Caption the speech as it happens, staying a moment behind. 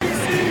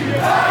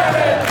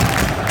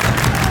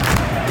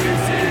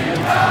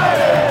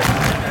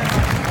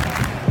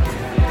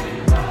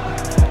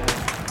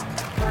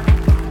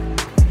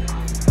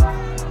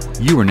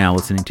are now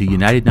listening to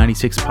United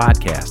 96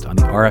 Podcast on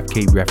the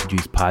RFK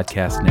Refugees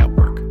Podcast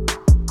Network.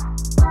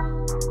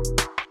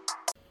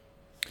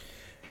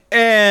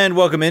 And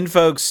welcome in,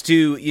 folks,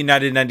 to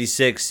United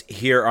 96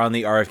 here on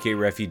the RFK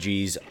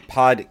Refugees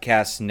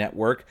Podcast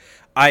Network.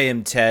 I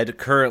am Ted,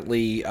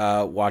 currently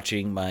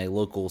watching my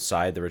local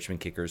side, the Richmond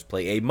Kickers,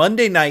 play a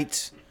Monday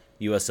night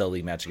USL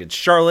League match against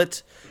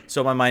Charlotte.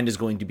 So my mind is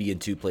going to be in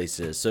two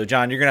places. So,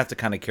 John, you're going to have to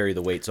kind of carry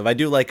the weight. So if I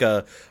do like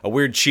a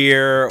weird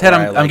cheer... Ted,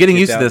 I'm getting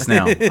used to this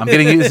now. I'm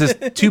getting used to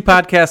this. 2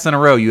 podcasts in a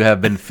row, you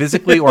have been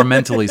physically or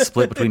mentally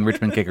split between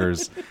Richmond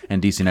Kickers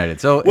and DC United.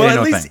 So,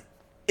 well, no thing.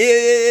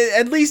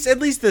 At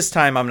least this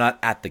time I'm not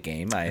at the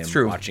game. I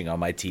am watching on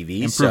my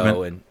TV.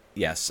 So, and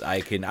yes,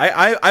 I can.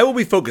 I will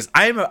be focused.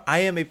 I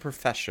am a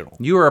professional.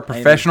 You are a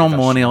professional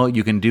millennial.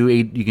 You can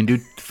do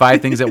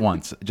 5 things at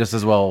once, just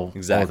as well all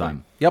the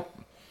time. Yep.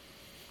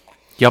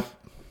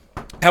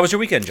 How was your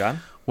weekend, John?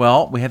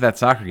 Well, we had that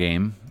soccer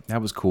game.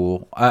 That was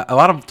cool. A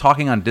lot of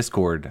talking on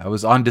Discord. I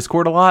was on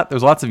Discord a lot. There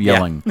was lots of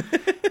yelling.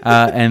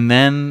 Yeah. And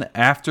then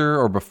after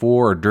or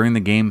before or during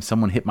the game,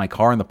 someone hit my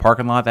car in the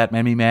parking lot. That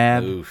made me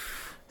mad.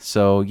 Oof.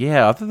 So,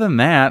 yeah, other than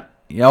that,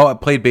 I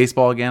played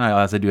baseball again,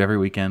 as I do every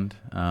weekend.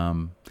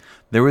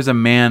 There was a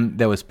man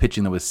that was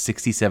pitching that was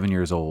 67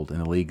 years old in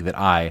the league that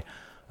a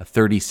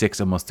 36,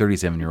 almost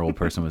 37-year-old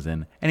person was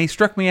in. And he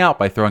struck me out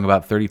by throwing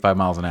about 35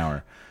 miles an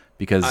hour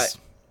because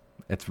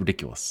it's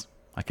ridiculous.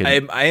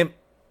 I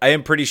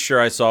am pretty sure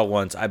I saw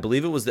once. I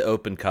believe it was the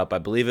Open Cup. I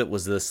believe it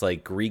was this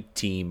Greek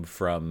team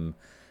from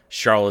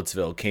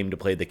Charlottesville came to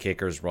play the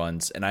Kickers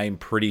once, and I am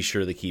pretty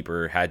sure the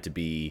keeper had to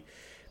be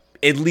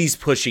at least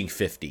pushing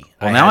 50.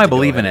 Well, now I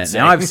believe in it.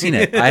 Now I've seen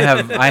it. I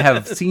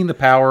have seen the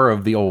power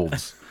of the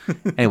olds.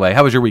 Anyway,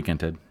 how was your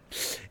weekend, Ted?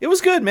 It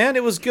was good, man.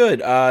 It was good.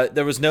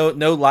 There was no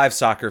live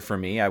soccer for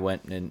me. I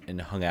went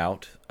and hung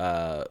out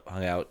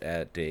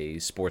at a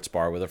sports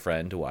bar with a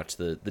friend to watch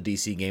the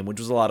DC game, which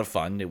was a lot of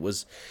fun. It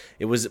was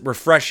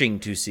refreshing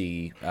to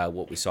see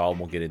what we saw, and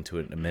we'll get into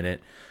it in a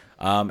minute.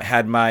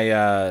 Had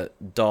my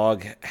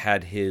dog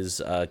had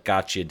his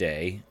gotcha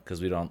day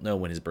because we don't know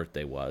when his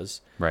birthday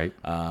was. Right.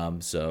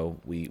 So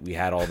we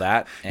had all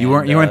that. And, you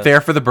weren't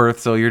there for the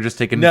birth, so you're just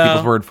taking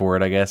people's word for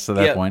it, I guess. At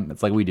that point,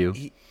 it's like we do.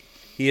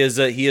 He is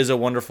a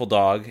wonderful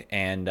dog,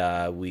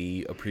 and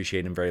we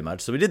appreciate him very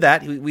much. So we did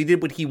that. We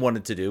did what he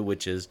wanted to do,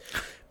 which is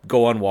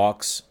go on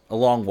walks,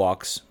 long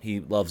walks. He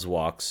loves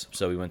walks,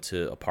 so we went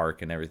to a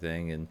park and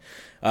everything.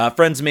 And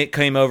friends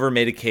came over,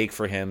 made a cake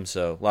for him.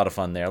 So a lot of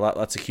fun there.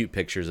 Lots of cute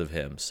pictures of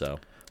him. So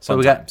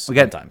we got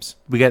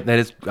that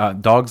is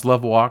dogs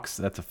love walks.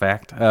 That's a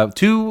fact.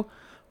 2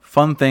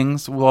 fun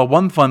things. Well,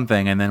 one fun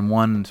thing, and then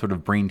one sort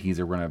of brain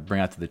teaser we're gonna bring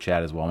out to the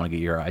chat as well. I want to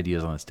get your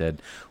ideas on this,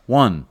 Ted.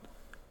 1.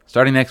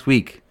 Starting next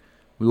week,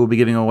 we will be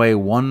giving away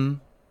 1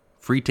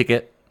 free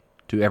ticket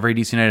to every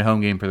DC United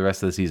home game for the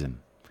rest of the season.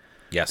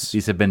 Yes.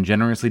 These have been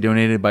generously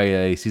donated by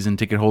a season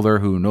ticket holder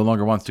who no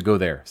longer wants to go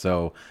there.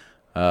 So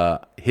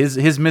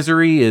his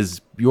misery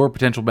is your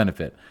potential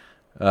benefit.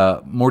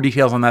 More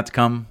details on that to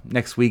come.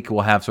 Next week,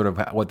 we'll have sort of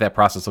what that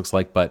process looks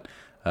like, but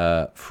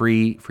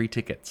free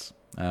tickets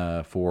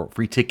for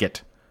free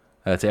ticket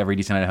to every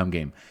DC United home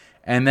game.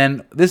 And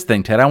then this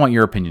thing, Ted, I want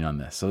your opinion on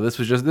this. So this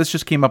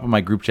just came up in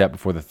my group chat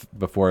before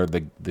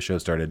the show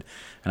started,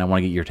 and I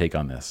want to get your take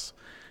on this.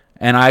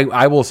 And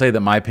I will say that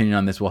my opinion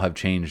on this will have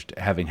changed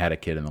having had a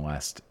kid in the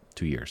last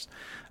 2 years.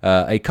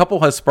 A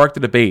couple has sparked a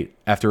debate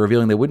after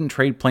revealing they wouldn't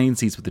trade plane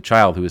seats with the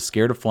child who is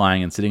scared of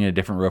flying and sitting in a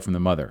different row from the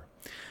mother.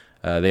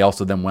 They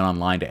also then went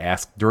online to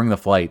ask during the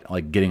flight,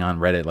 like getting on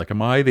Reddit,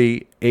 am I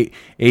the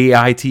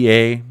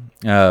AITA?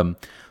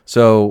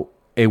 So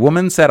a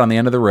woman sat on the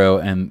end of the row,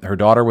 and her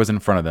daughter was in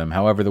front of them.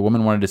 However, the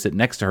woman wanted to sit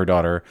next to her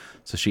daughter,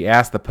 so she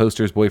asked the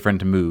poster's boyfriend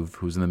to move,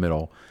 who's in the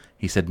middle.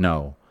 He said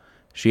no.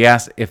 She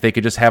asked if they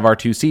could just have our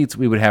 2 seats.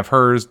 We would have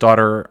hers,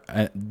 daughter,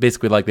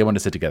 basically like they wanted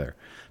to sit together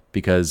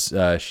because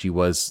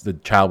the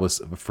child was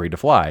afraid to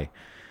fly.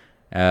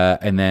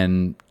 And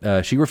then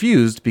she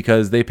refused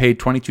because they paid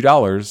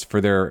 $22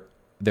 for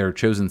their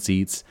chosen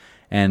seats,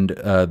 and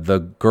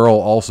the girl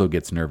also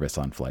gets nervous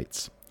on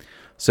flights.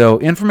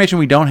 So information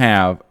we don't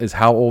have is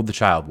how old the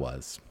child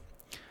was.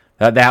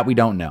 That we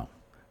don't know.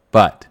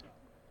 But,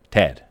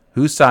 Ted,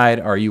 whose side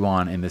are you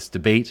on in this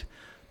debate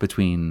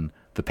between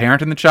the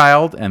parent and the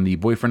child and the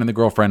boyfriend and the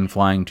girlfriend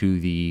flying to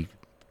the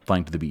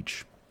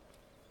beach?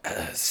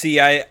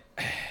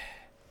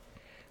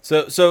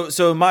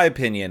 So in my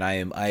opinion,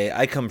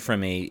 I come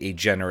from a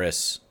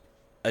generous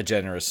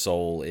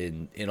soul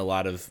in a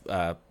lot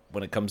of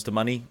when it comes to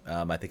money.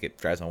 I think it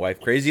drives my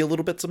wife crazy a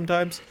little bit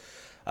sometimes.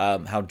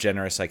 How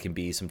generous I can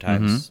be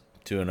sometimes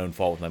to an own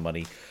fault with my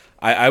money.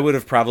 I would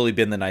have probably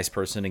been the nice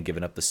person and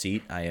given up the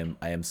seat. I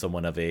am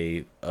someone of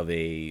a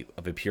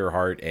pure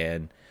heart,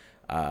 and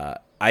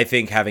I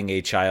think having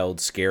a child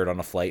scared on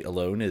a flight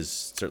alone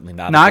is certainly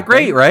not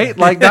great, thing. Right?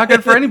 Not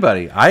good for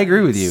anybody. I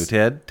agree with you,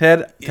 Ted.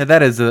 Ted,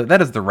 that is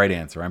the right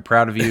answer. I'm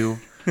proud of you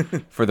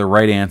for the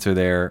right answer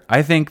there.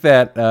 I think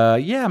that,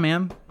 yeah,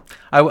 man.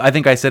 I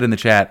think I said in the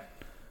chat,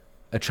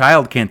 a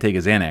child can't take a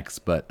Xanax,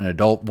 but an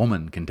adult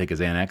woman can take a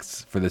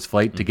Xanax for this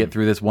flight to get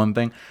through this one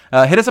thing.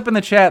 Hit us up in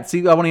the chat.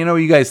 See, I want to know what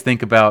you guys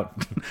think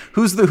about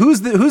who's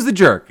the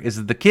jerk. Is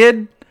it the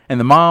kid and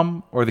the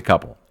mom, or the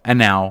couple? And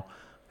now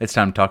it's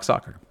time to talk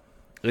soccer.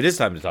 It is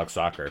time to talk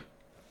soccer,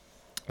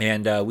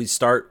 and we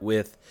start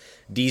with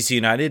DC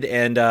United.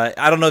 And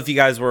I don't know if you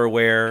guys were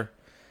aware.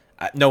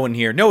 No one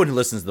who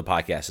listens to the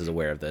podcast is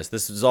aware of this.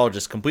 This is all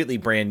just completely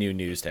brand new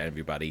news to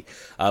everybody.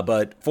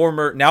 But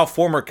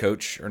former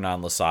coach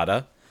Hernan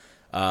Losada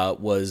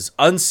was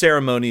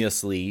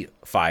unceremoniously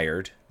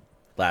fired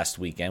last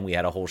weekend. We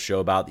had a whole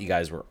show about it. You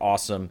guys were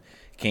awesome.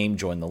 Came,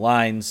 joined the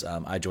lines.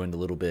 I joined a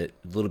little bit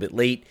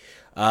late.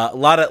 A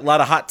lot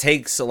of hot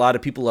takes. A lot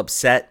of people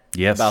upset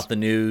about the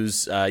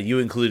news. You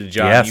included,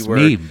 John. Yes, you were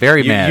me,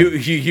 very mad.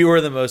 You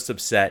were the most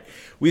upset.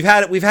 We've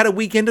had a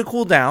weekend to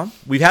cool down.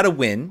 We've had a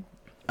win.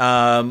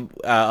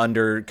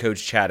 Under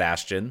Coach Chad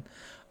Ashton.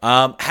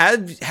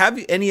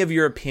 Have any of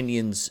your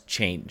opinions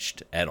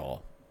changed at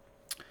all?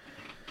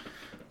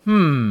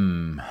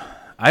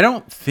 I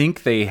don't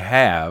think they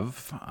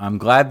have. I'm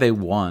glad they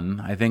won.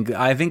 I think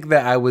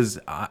that I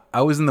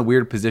was in the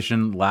weird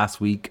position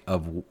last week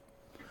of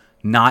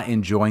not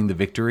enjoying the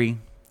victory.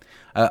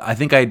 I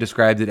think I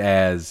described it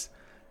as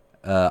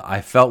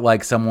I felt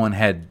like someone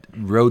had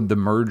rode the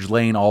merge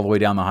lane all the way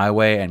down the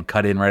highway and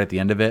cut in right at the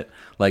end of it.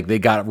 Like they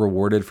got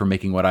rewarded for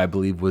making what I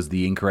believe was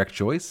the incorrect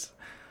choice.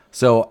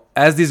 So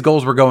as these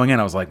goals were going in,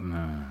 I was like,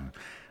 I'm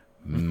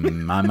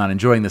not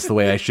enjoying this the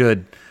way I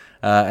should.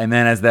 And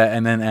then as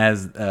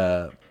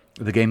the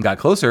game got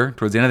closer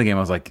towards the end of the game,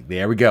 I was like,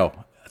 there we go.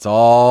 It's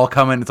all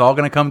coming. It's all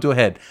going to come to a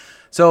head.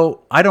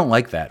 So I don't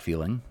like that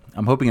feeling.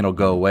 I'm hoping it'll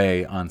go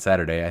away on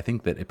Saturday. I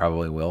think that it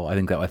probably will. I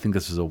think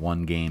this is a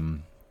one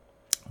game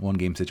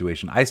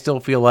situation. I still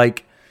feel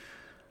like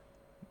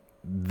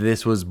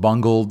this was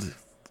bungled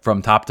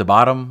from top to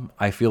bottom.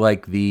 I feel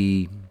like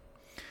the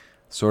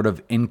sort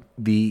of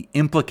the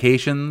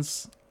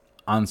implications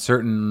on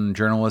certain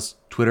journalists'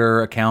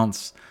 Twitter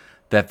accounts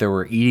that there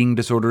were eating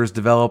disorders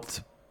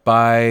developed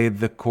by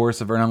the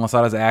course of Hernan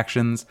Losada's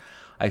actions,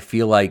 I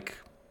feel like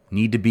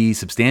need to be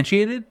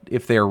substantiated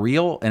if they are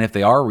real. And if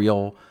they are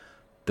real,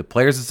 the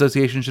Players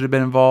Association should have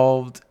been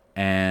involved,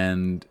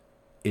 and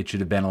it should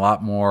have been a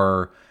lot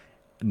more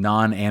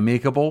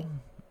non-amicable,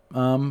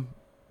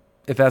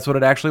 if that's what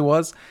it actually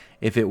was.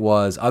 If it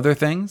was other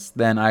things,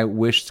 then I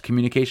wish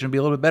communication would be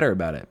a little bit better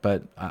about it.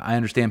 But I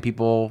understand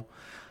people,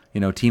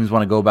 teams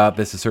want to go about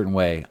this a certain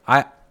way.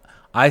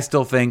 I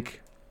still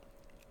think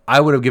I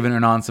would have given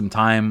Hernan some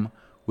time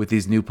with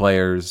these new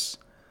players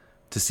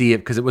to see it,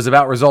 because it was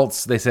about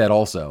results, they said,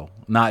 also,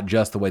 not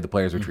just the way the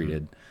players were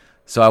treated.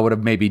 So I would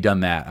have maybe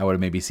done that. I would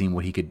have maybe seen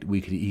what he could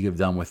have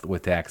done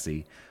with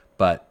Taxi.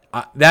 But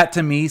that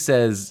to me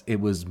says it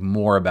was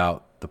more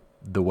about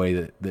the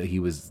way that he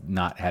was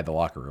not had the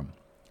locker room.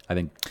 I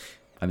think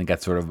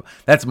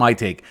that's my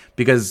take,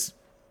 because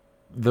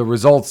the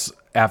results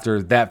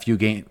after that few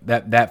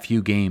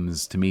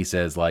games to me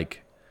says,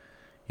 like,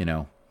 I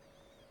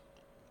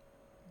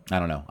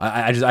don't know.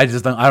 I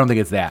don't think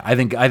it's that. I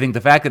think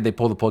the fact that they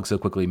pulled the plug so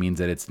quickly means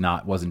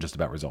that wasn't just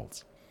about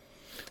results.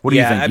 What do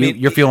you think?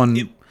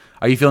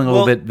 Are you feeling a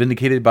little bit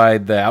vindicated by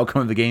the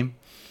outcome of the game?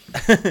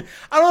 I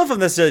don't know if I'm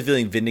necessarily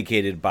feeling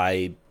vindicated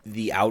by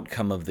the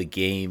outcome of the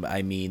game.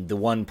 I mean, the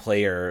one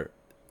player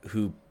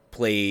who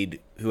played,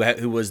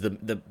 who was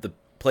the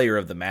player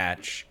of the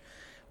match,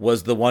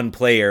 was the one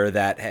player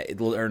that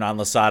Hernan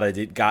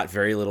Losada got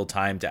very little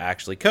time to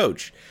actually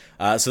coach.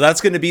 So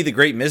that's going to be the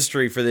great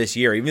mystery for this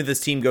year. Even if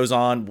this team goes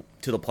on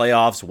to the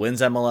playoffs,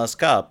 wins MLS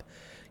Cup,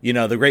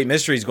 the great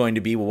mystery is going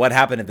to be, well, what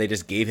happened if they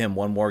just gave him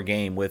one more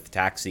game with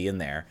Taxi in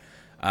there?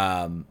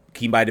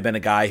 He might have been a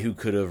guy who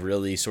could have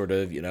really sort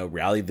of,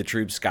 rallied the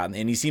troops, and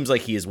he seems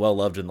like he is well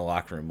loved in the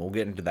locker room. We'll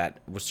get into that.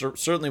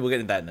 Certainly we'll get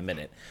into that in a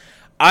minute.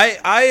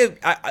 I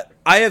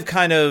have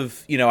kind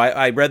of,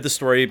 I read the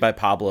story by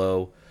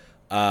Pablo.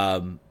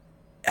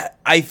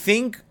 I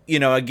think,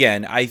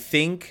 I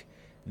think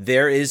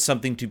there is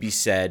something to be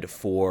said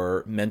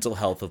for mental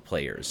health of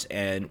players.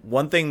 And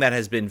one thing that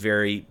has been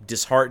very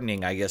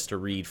disheartening, I guess, to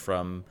read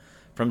from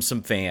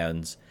some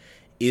fans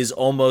is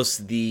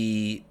almost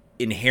the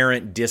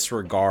inherent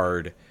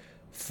disregard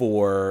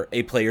for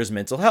a player's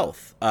mental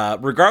health,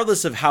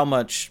 regardless of how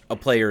much a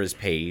player is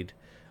paid.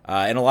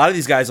 And a lot of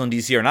these guys on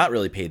DC are not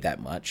really paid that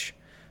much.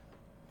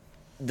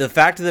 The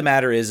fact of the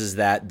matter is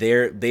that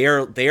they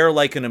are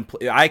like an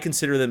employee. I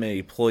consider them an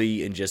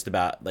employee in just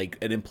about like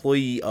an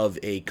employee of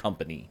a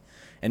company,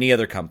 any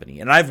other company.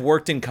 And I've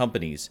worked in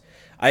companies.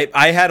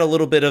 I had a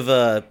little bit of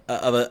a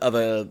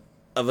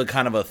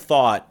kind of a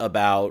thought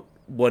about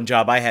one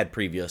job I had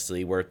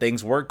previously where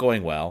things weren't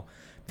going well.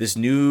 This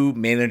new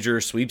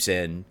manager sweeps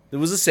in. It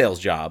was a sales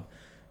job.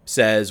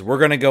 Says, we're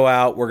going to go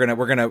out. We're going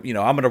to,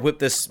 I'm going to whip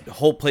this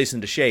whole place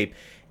into shape.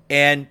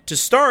 And to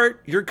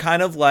start, you're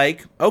kind of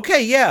like,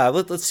 okay, yeah,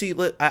 let's see.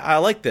 I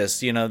like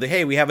this.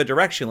 Hey, we have a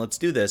direction. Let's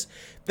do this.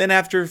 Then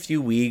after a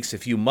few weeks, a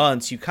few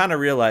months, you kind of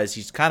realize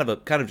he's kind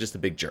of just a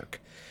big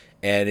jerk.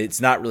 And it's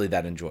not really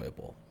that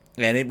enjoyable.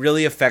 And it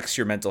really affects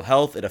your mental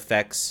health. It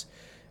affects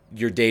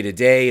your day to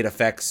day. It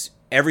affects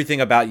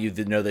everything about you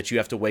to know that you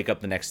have to wake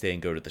up the next day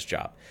and go to this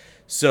job.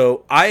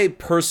 So I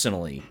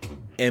personally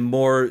am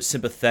more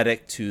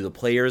sympathetic to the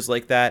players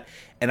like that.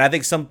 And I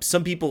think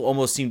some people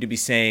almost seem to be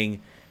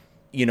saying,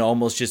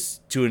 almost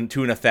just to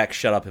an effect,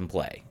 shut up and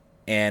play.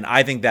 And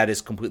I think that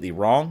is completely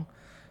wrong.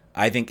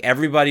 I think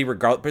everybody,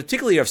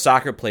 particularly of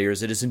soccer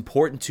players, it is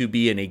important to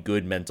be in a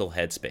good mental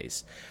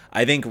headspace.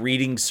 I think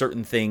reading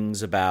certain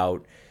things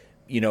about,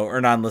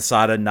 Hernan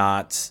Losada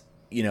not,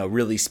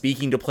 really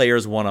speaking to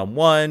players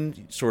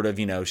one-on-one, sort of,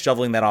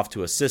 shoveling that off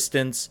to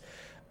assistants,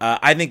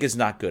 I think is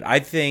not good. I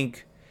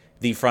think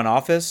the front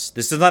office,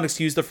 this does not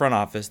excuse the front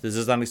office. This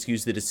does not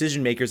excuse the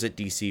decision makers at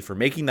DC for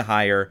making the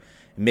hire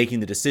and making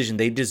the decision.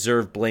 They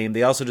deserve blame.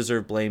 They also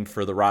deserve blame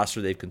for the roster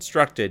they've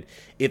constructed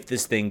if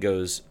this thing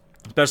goes,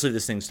 especially if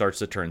this thing starts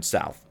to turn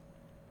south.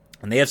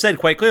 And they have said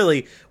quite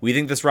clearly, we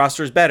think this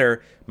roster is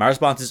better. My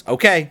response is,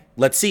 okay,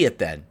 let's see it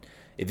then.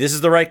 If this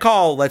is the right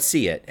call, let's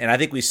see it. And I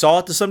think we saw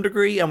it to some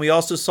degree, and we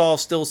also saw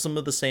still some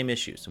of the same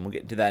issues, and we'll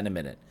get into that in a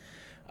minute.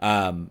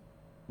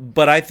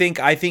 But I think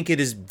it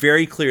is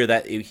very clear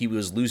that he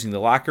was losing the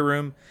locker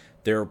room.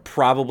 There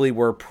probably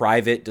were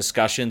private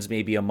discussions,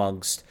 maybe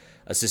amongst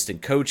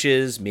assistant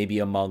coaches, maybe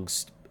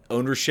amongst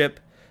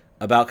ownership,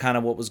 about kind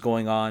of what was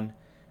going on.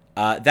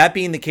 That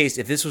being the case,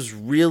 if this was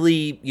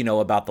really,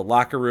 about the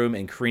locker room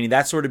and Carini,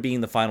 that sort of being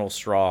the final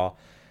straw,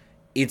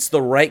 it's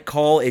the right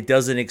call. It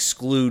doesn't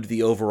exclude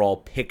the overall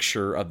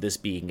picture of this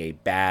being a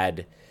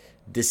bad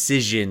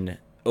decision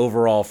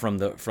overall from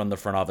the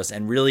front office,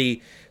 and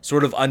really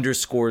sort of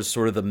underscores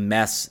sort of the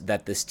mess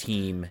that this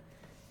team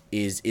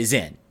is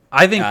in.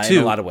 I think too,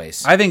 in a lot of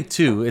ways. I think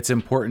too, it's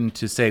important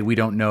to say we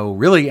don't know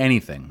really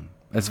anything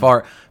as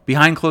far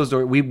behind closed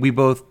doors. We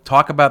both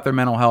talk about their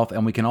mental health,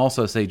 and we can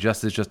also say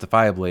just as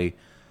justifiably,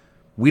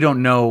 we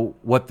don't know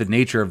what the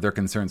nature of their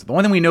concerns. The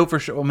one thing we know for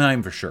sure, well, not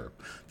even for sure,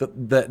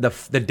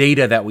 the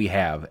data that we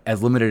have,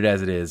 as limited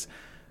as it is,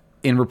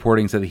 in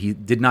reporting, said that he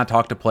did not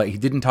talk to he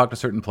didn't talk to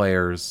certain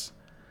players.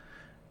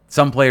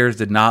 Some players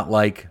did not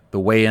like the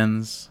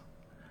weigh-ins,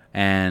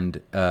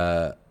 and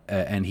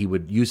he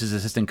would use his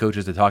assistant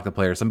coaches to talk to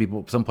players.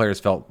 Some players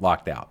felt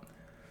locked out.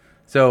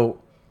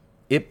 So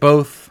it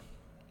both.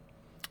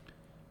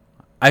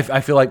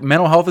 I feel like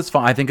mental health is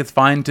fine. I think it's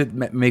fine to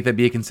make that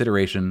be a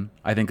consideration.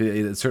 I think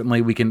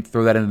certainly we can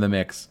throw that into the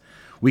mix.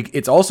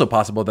 It's also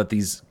possible that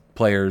these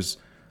players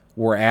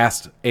were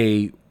asked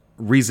a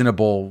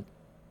reasonable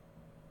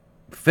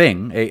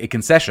thing, a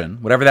concession,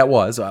 whatever that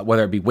was,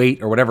 whether it be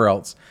weight or whatever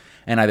else,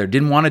 and either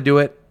didn't want to do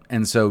it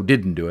and so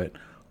didn't do it,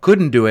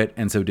 couldn't do it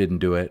and so didn't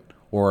do it,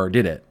 or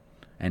did it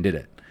and did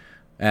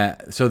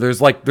it. So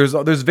there's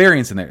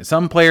variance in there.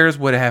 Some players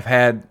would have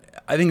had,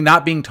 I think,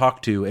 not being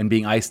talked to and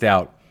being iced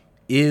out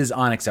is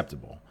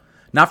unacceptable.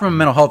 Not from a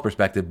mental health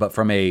perspective, but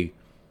from a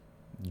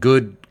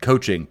good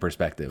coaching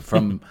perspective.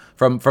 From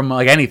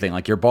like anything,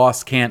 like your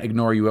boss can't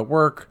ignore you at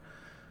work.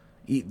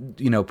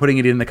 Putting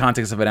it in the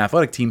context of an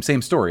athletic team,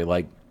 same story.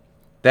 Like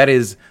that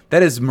is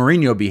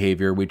Mourinho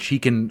behavior, which he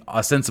can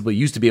ostensibly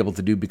used to be able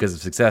to do because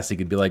of success. He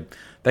could be like,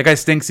 that guy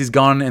stinks. He's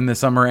gone in the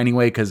summer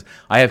anyway because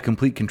I have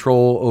complete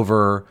control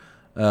over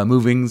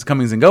comings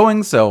and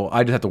goings. So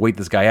I just have to wait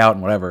this guy out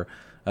and whatever.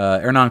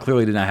 Hernan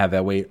clearly did not have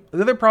that weight.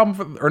 The other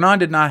problem, Hernan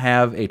did not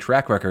have a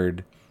track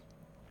record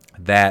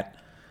that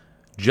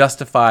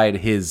justified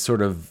his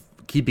sort of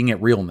keeping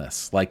it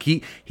realness. Like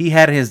he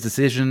had his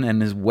decision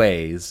and his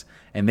ways,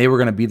 and they were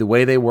going to be the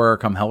way they were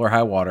come hell or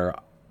high water.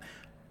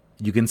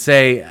 You can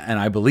say, and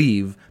I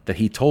believe, that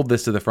he told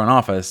this to the front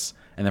office,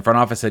 and the front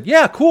office said,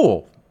 yeah,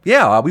 cool.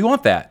 Yeah, we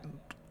want that.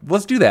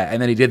 Let's do that.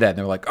 And then he did that, and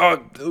they were like,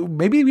 oh,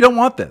 maybe we don't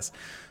want this.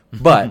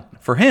 But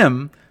for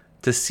him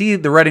to see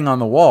the writing on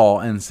the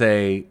wall and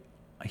say,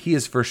 he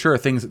is for sure,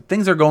 things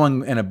are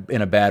going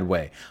in a bad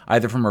way.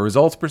 Either from a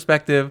results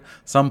perspective,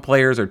 some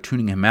players are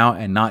tuning him out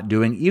and not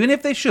doing, even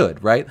if they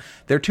should, right?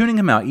 They're tuning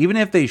him out, even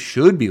if they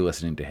should be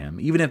listening to him,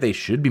 even if they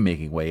should be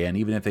making way in,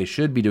 even if they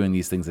should be doing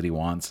these things that he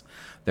wants,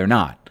 they're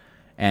not.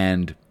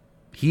 And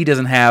he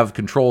doesn't have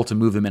control to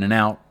move them in and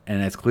out,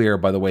 and it's clear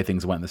by the way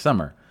things went in the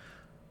summer.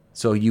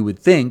 So you would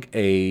think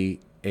a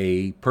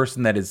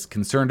person that is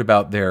concerned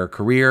about their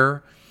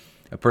career,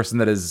 a person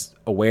that is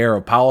aware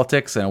of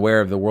politics and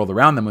aware of the world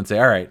around them would say,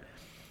 all right,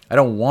 I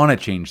don't want to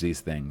change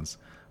these things,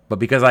 but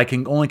because I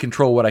can only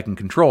control what I can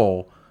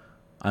control,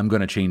 I'm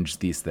going to change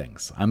these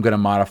things. I'm going to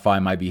modify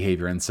my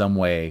behavior in some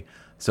way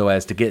so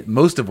as to get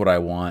most of what I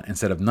want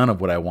instead of none of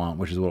what I want,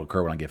 which is what will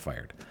occur when I get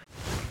fired.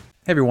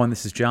 Hey everyone,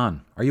 this is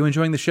John. Are you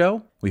enjoying the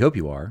show? We hope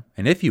you are.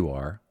 And if you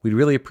are, we'd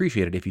really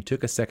appreciate it if you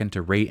took a second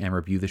to rate and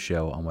review the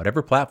show on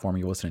whatever platform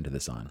you're listening to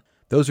this on.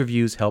 Those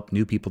reviews help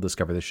new people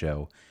discover the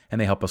show, and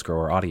they help us grow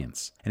our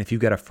audience. And if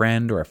you've got a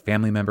friend or a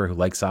family member who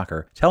likes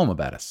soccer, tell them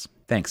about us.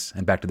 Thanks,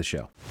 and back to the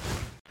show.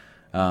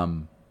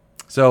 And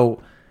the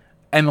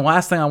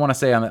last thing I want to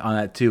say on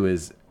that too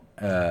is,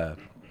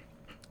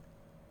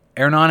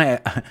 Hernan,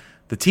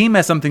 the team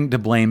has something to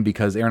blame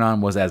because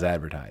Hernan was as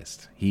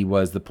advertised. He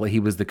was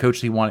the coach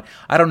he wanted.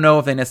 I don't know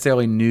if they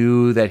necessarily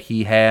knew that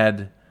he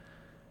had,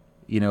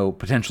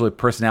 potentially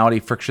personality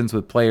frictions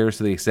with players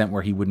to the extent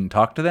where he wouldn't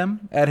talk to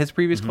them at his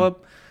previous club.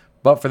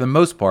 But for the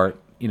most part,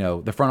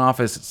 the front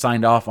office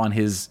signed off on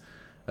his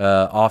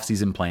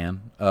off-season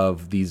plan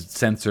of these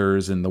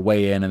sensors and the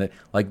weigh-in, and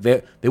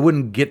they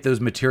wouldn't get those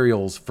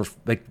materials for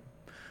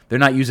they're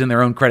not using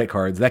their own credit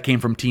cards. That came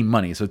from team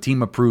money, so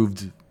team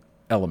approved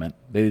element.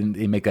 They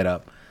didn't make that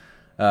up.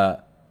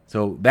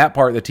 So that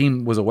part the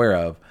team was aware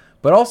of.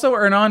 But also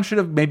Hernan should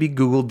have maybe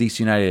Googled DC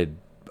United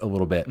a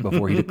little bit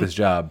before he took this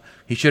job.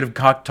 He should have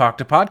talked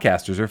to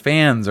podcasters or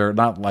fans, or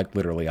not like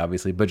literally,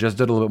 obviously, but just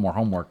did a little bit more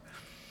homework.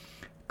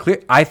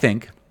 I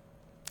think,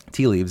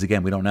 tea leaves,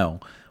 again, we don't know.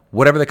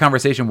 Whatever the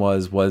conversation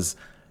was,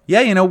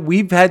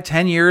 we've had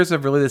 10 years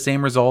of really the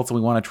same results, and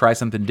we want to try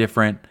something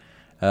different.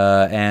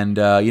 We're going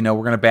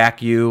to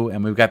back you,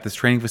 and we've got this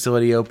training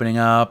facility opening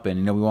up,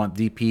 and, we want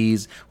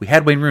DPs. We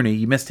had Wayne Rooney.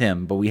 You missed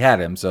him, but we had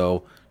him,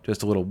 so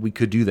just a little, we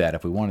could do that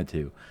if we wanted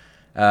to.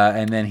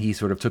 And then he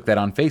sort of took that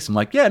on face. I'm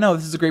like, yeah, no,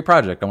 this is a great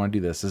project. I want to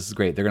do this. This is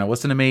great. They're going to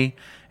listen to me,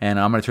 and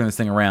I'm going to turn this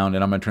thing around,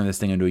 and I'm going to turn this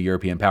thing into a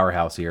European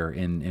powerhouse here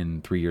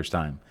in 3 years'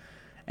 time.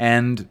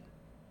 And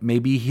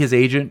maybe his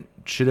agent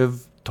should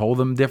have told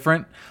them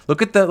different.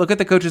 Look at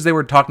the coaches they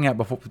were talking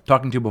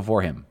to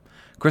before him.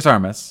 Chris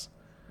Armas,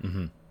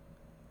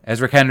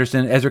 Ezra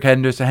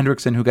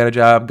Hendrickson, who got a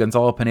job,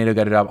 Gonzalo Pinedo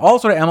got a job. All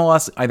sort of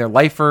MLS either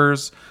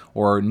lifers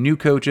or new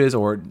coaches,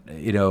 or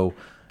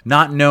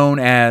not known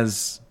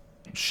as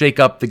shake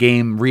up the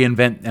game,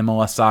 reinvent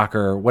MLS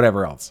soccer, or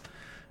whatever else.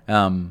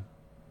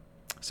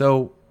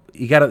 So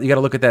you got to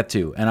look at that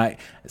too. And I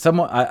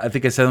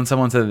think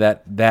someone said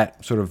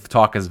that sort of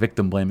talk is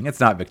victim blaming. It's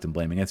not victim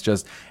blaming. It's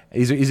just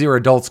these are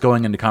adults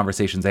going into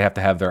conversations. They have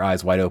to have their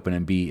eyes wide open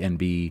and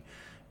be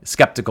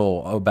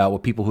skeptical about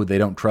what people who they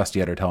don't trust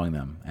yet are telling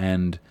them.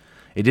 And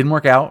it didn't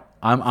work out.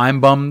 I'm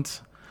bummed.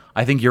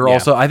 I think you're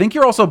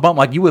also bummed.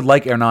 Like, you would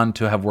like Hernan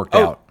to have worked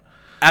out.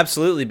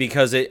 Absolutely,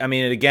 because it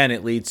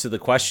leads to the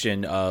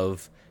question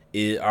of,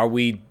 are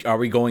we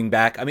going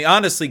back? I mean,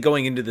 honestly,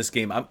 going into this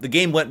game, the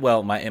game went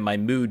well, and my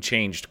mood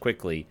changed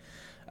quickly.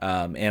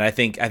 And I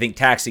think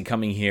Taxi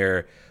coming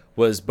here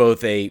was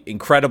both a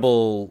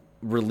incredible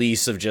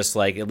release of just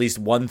like at least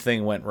one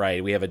thing went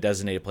right. We have a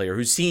designated player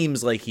who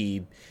seems like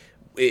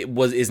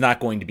is not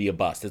going to be a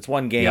bust. It's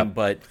one game,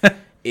 but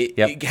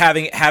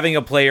having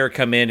a player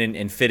come in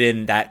and fit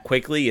in that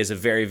quickly is a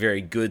very, very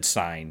good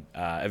sign.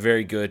 A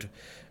very good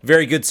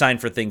sign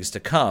for things to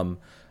come.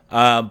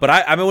 But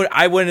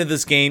I went into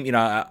this game.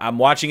 I'm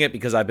watching it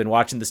because I've been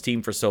watching this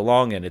team for so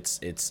long, and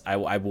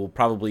I will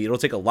probably, it'll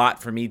take a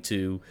lot for me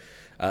to.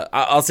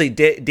 I'll say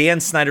Dan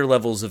Snyder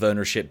levels of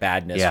ownership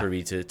badness for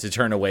me to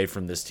turn away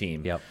from this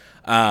team. Yep.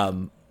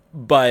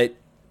 But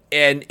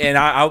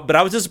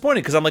I was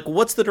disappointed because I'm like,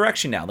 what's the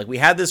direction now? Like, we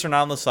had this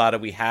Hernan Losada,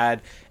 we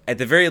had at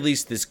the very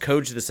least this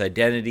coach, this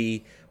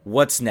identity.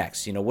 What's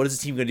next? What is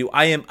the team going to do?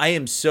 I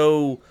am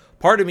so.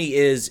 Part of me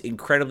is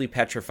incredibly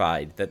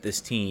petrified that this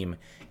team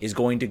is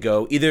going to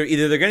go either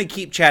they're going to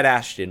keep Chad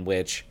Ashton,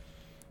 which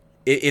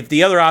if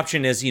the other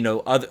option is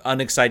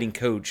unexciting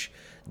coach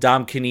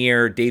Dom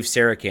Kinnear, Dave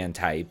Sarakan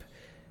type,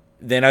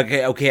 then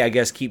okay, I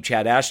guess keep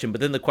Chad Ashton.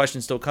 But then the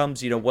question still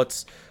comes,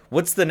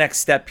 what's the next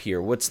step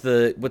here? What's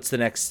the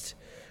next?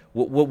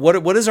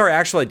 What is our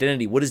actual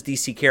identity? What does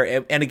DC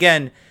care? And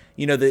again,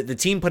 the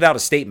team put out a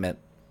statement,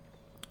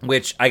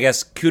 which I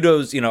guess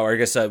kudos, or I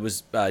guess it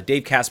was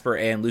Dave Casper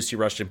and Lucy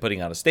Rushton putting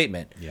out a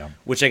statement. Yeah.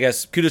 Which I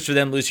guess kudos for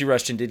them. Lucy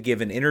Rushton did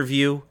give an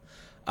interview.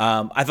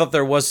 I thought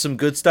there was some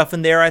good stuff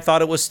in there. I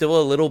thought it was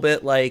still a little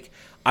bit like,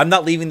 I'm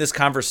not leaving this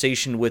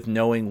conversation with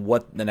knowing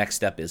what the next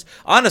step is.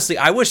 Honestly,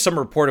 I wish some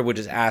reporter would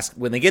just ask,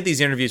 when they get these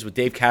interviews with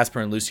Dave Casper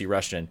and Lucy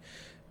Rushton,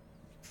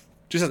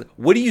 just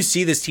what do you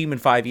see this team in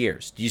 5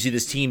 years? Do you see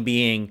this team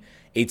being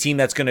a team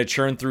that's going to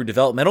churn through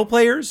developmental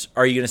players?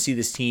 Are you going to see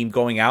this team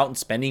going out and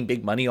spending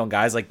big money on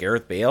guys like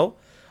Gareth Bale?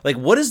 Like,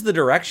 what is the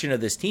direction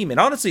of this team?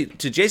 And honestly,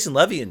 to Jason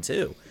Levian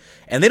too.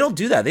 And they don't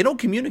do that. They don't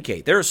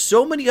communicate. There are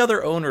so many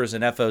other owners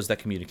and FOs that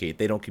communicate.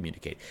 They don't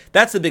communicate.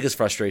 That's the biggest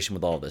frustration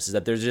with all of this, is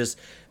that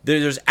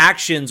there's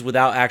actions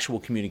without actual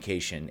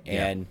communication.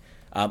 And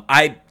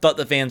I thought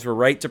the fans were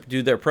right to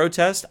do their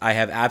protest. I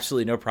have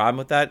absolutely no problem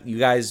with that. You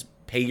guys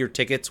pay your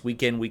tickets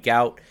week in, week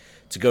out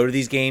to go to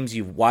these games.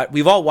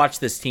 We've all watched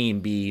this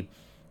team be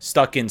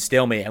stuck in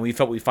stalemate, and we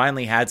felt we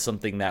finally had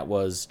something that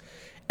was,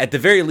 at the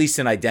very least,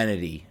 an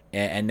identity,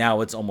 and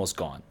now it's almost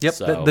gone. Yep,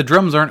 so, the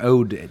drums aren't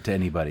owed to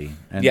anybody.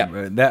 And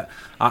that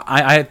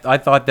I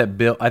thought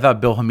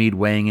Bill Hamid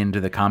weighing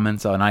into the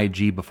comments on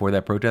IG before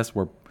that protest,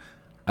 where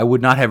I would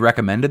not have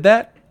recommended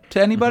that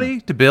to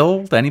anybody, to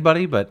Bill, to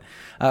anybody. But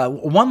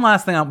one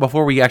last thing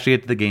before we actually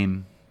get to the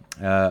game.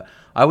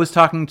 I was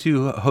talking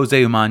to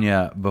Jose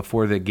Umania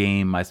before the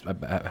game. I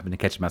happened to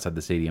catch him outside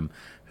the stadium,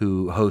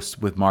 who hosts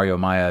with Mario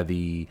Maya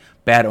the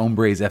Bad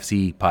Hombres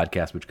FC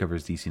podcast, which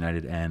covers DC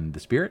United and the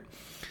Spirit.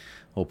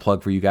 A little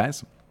plug for you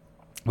guys.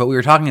 But we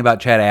were talking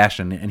about Chad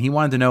Ashton, and he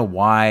wanted to know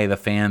why the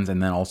fans,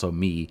 and then also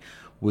me,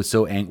 were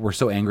so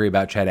angry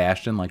about Chad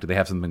Ashton. Like, do they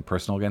have something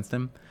personal against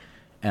him?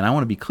 And I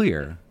want to be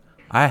clear.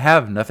 I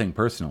have nothing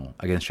personal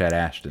against Chad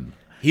Ashton.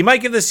 He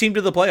might get this team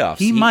to the playoffs.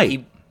 He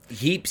might.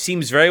 He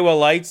seems very well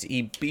liked.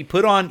 He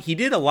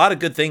did a lot of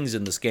good things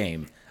in this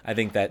game. I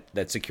think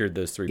that secured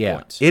those 3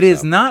 points. It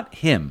is not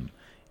him.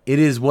 It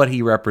is what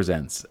he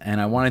represents.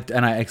 And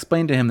I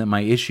explained to him that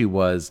my issue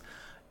was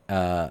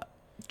Chad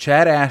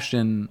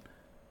Ashton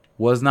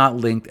was not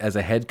linked as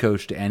a head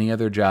coach to any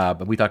other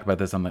job. We talked about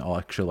this on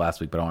the show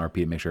last week, but I want to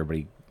repeat it, make sure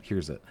everybody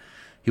hears it.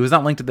 He was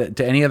not linked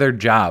to any other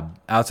job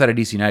outside of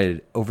DC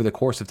United over the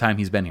course of time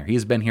he's been here. He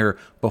has been here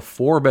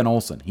before Ben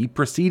Olsen. He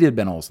preceded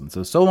Ben Olsen,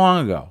 so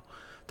long ago.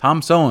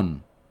 Tom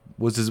Sohn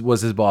was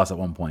his boss at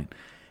one point.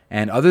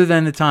 And other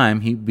than the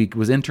time he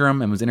was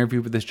interim and was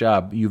interviewed for this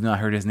job, you've not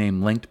heard his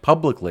name linked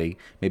publicly,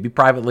 maybe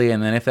privately,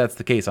 and then if that's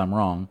the case, I'm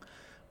wrong,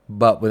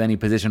 but with any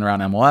position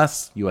around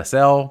MLS,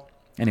 USL,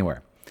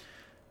 anywhere.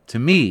 To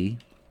me,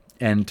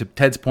 and to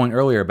Ted's point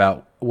earlier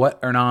about what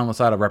Hernan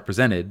Losada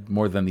represented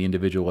more than the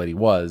individual that he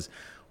was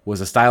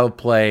a style of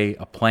play,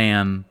 a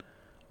plan,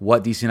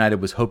 what DC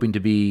United was hoping to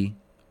be,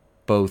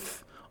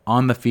 both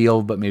on the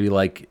field, but maybe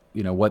what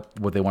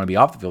they want to be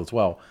off the field as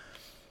well.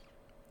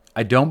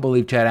 I don't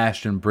believe Chad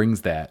Ashton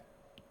brings that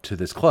to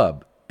this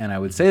club. And I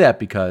would say that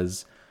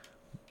because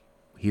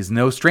he's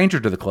no stranger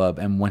to the club.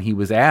 And when he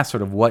was asked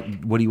sort of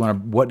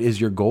what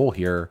is your goal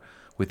here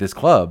with this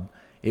club,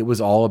 it was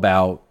all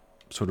about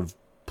sort of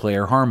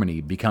player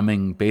harmony,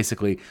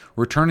 basically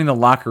returning the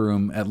locker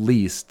room at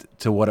least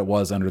to what it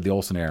was under the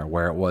Olsen era,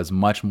 where it was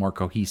much more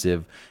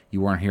cohesive.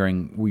 You weren't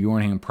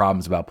hearing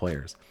problems about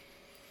players.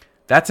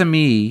 That to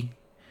me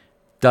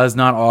does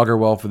not augur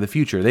well for the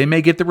future. They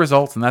may get the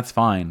results and that's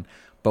fine.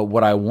 But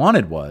what I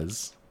wanted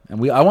was, I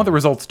want the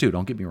results too,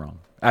 don't get me wrong,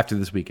 after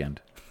this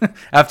weekend.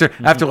 after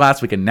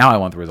last weekend, now I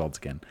want the results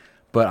again.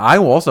 But I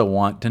also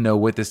want to know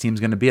what this team's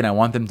going to be, and I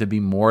want them to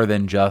be more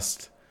than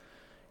just,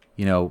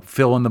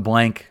 fill in the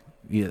blank,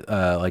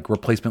 like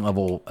replacement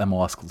level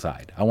MLS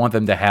side. I want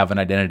them to have an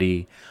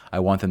identity.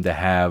 I want them to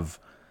have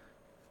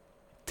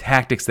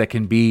tactics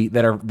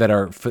that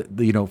are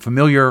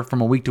familiar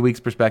from a week to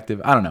week's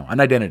perspective. I don't know, an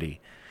identity.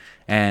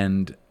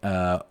 And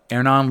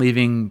Hernan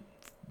leaving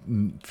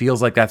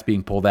feels like that's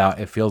being pulled out.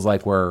 It feels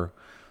like we're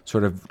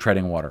sort of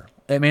treading water.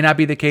 It may not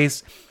be the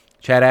case.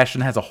 Chad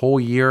Ashton has a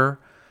whole year,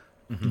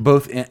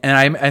 both,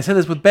 and I said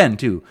this with Ben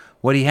too.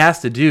 What he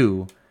has to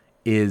do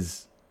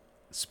is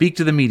speak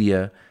to the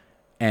media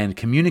and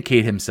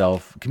communicate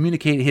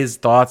his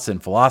thoughts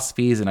and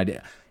philosophies and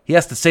ideas. He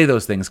has to say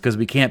those things because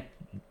we can't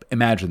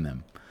imagine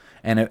them.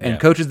 And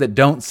coaches that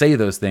don't say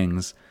those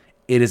things,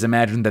 it is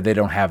imagined that they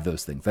don't have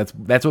those things.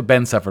 That's what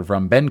Ben suffered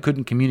from. Ben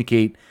couldn't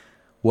communicate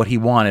what he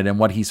wanted, and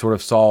what he sort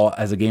of saw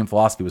as a game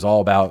philosophy was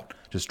all about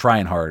just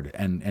trying hard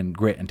and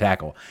grit and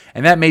tackle.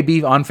 And that may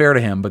be unfair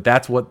to him, but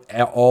that's what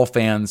all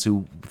fans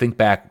who think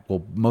back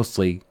most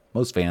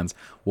fans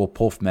will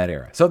pull from that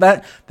era. So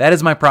that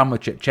is my problem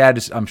with Chad.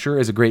 I'm sure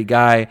is a great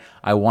guy.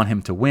 I want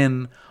him to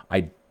win.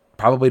 I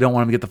probably don't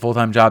want him to get the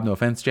full-time job. No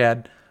offense,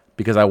 Chad,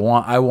 because I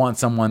want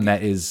someone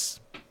that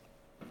is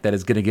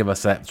going to give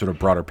us that sort of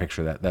broader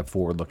picture, that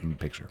forward-looking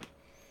picture.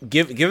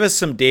 Give us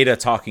some data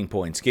talking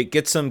points.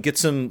 Get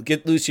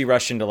Lucy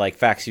Rushton to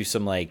fax you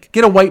some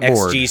get a whiteboard,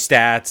 XG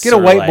stats. Get a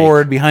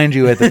whiteboard behind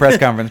you at the press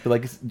conference.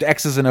 But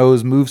X's and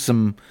O's, move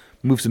some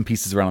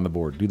pieces around on the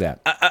board. Do that.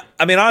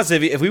 I mean,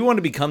 honestly, if we want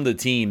to become the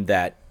team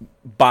that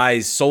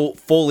buys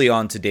fully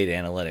onto data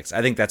analytics,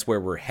 I think that's where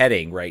we're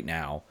heading right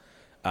now.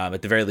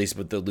 At the very least,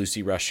 with the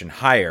Lucy Rushton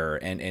hire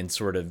and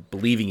sort of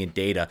believing in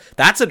data,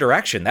 that's a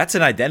direction. That's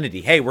an identity.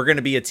 Hey, we're going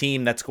to be a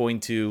team that's going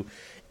to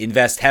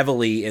invest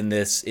heavily in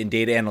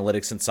data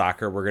analytics and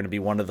soccer. We're going to be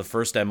one of the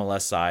first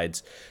MLS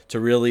sides to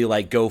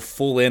really go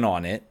full in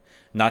on it,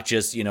 not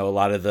just, a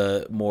lot of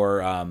the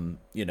more,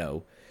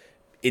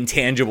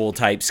 intangible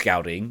type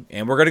scouting.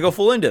 And we're going to go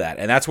full into that.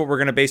 And that's what we're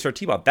going to base our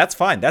team on. That's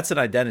fine. That's an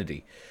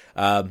identity.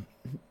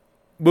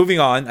 Moving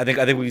on, I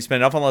think we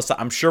spent enough on this.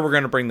 I'm sure we're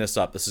going to bring this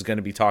up. This is going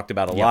to be talked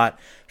about a lot. I'm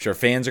sure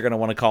fans are going to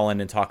want to call in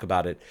and talk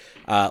about it.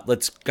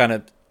 Let's kind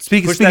of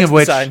Speaking of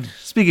which,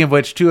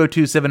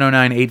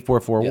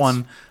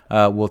 202-709-8441,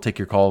 we'll take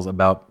your calls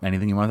about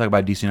anything you want to talk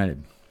about DC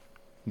United.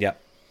 Yeah.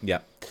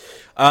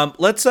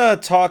 Let's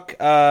talk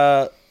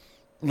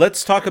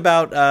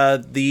about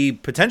the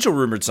potential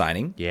rumored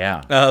signing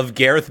of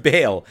Gareth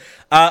Bale.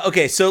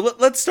 Okay, so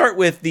let's start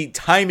with the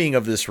timing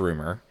of this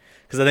rumor,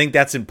 because I think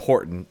that's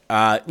important.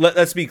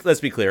 Let's be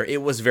clear.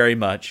 It was very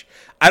much.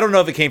 I don't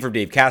know if it came from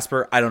Dave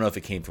Casper. I don't know if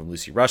it came from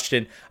Lucy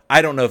Rushton.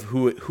 I don't know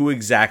who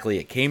exactly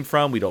it came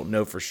from. We don't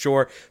know for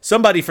sure.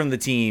 Somebody from the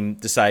team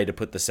decided to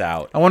put this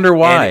out. I wonder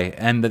why.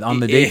 And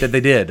on the date that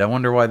they did, I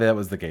wonder why that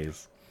was the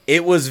case.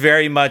 It was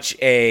very much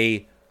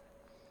a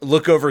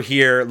look over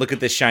here, look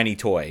at this shiny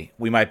toy.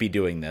 We might be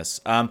doing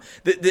this. And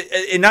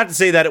not to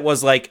say that it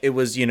was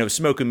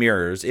smoke and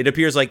mirrors. It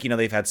appears like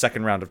they've had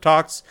second round of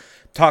talks.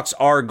 Talks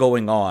are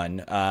going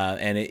on,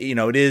 and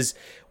it is,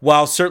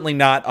 while certainly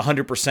not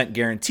 100%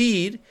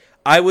 guaranteed,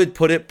 I would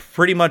put it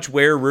pretty much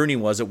where Rooney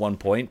was at one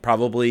point,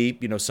 probably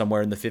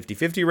somewhere in the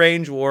 50-50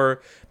 range, or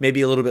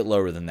maybe a little bit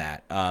lower than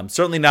that.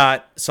 Certainly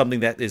not something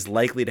that is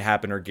likely to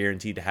happen or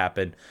guaranteed to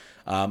happen.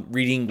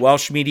 Reading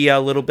Welsh media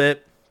a little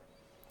bit,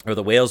 or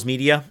the Wales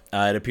media.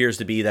 It appears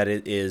to be that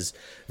it is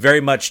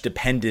very much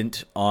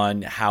dependent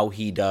on how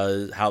he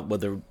does,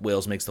 whether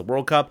Wales makes the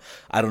World Cup.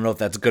 I don't know if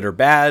that's good or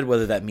bad,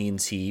 whether that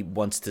means he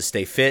wants to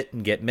stay fit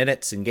and get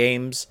minutes in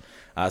games.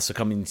 So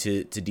coming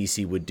to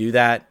DC would do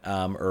that,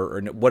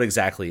 or what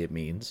exactly it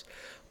means.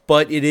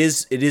 But it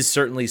is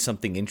certainly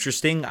something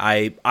interesting.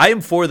 I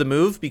am for the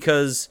move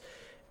because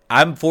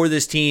I'm for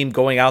this team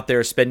going out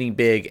there, spending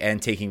big,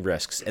 and taking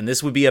risks. And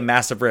this would be a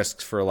massive risk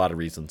for a lot of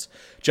reasons.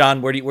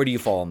 John, where do you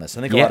fall on this?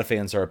 I think a lot of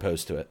fans are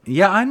opposed to it.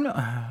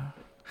 Yeah,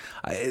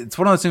 it's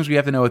one of those things where you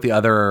have to know what the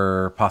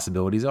other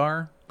possibilities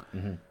are.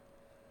 Mm-hmm.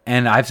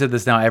 And I've said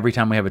this now every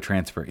time we have a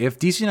transfer. If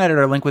DC United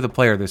are linked with a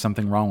player, there's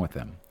something wrong with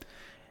them.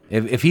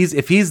 If he's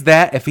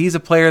a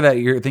player that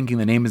you're thinking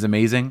the name is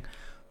amazing,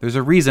 there's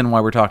a reason why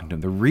we're talking to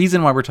him. The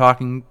reason why we're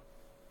talking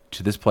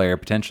to this player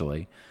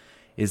potentially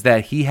is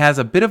that he has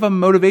a bit of a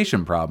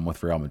motivation problem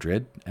with Real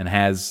Madrid and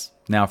has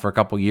now for a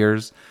couple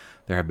years.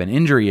 There have been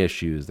injury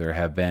issues. There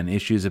have been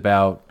issues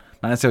about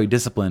not necessarily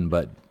discipline,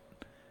 but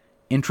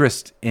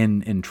interest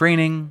in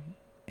training.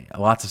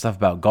 Lots of stuff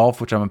about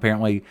golf, which I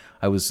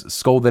was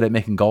scolded at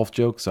making golf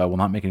jokes, so I will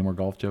not make any more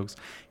golf jokes.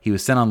 He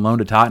was sent on loan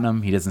to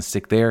Tottenham. He doesn't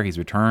stick there. He's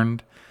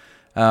returned.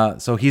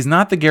 So he's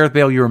not the Gareth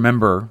Bale you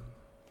remember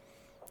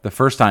the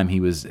first time he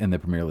was in the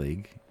Premier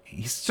League.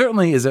 He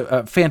certainly is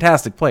a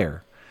fantastic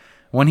player.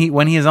 When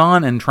he is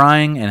on and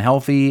trying and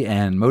healthy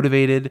and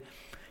motivated,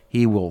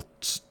 he will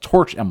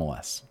torch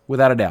MLS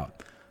without a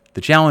doubt.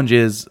 The challenge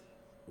is,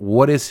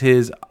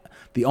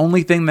 the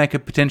only thing that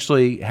could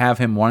potentially have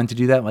him wanting to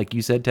do that, like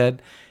you said,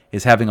 Ted,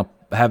 is having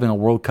a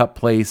World Cup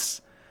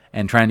place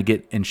and trying to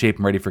get in shape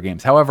and ready for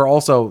games. However,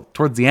 also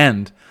towards the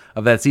end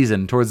of that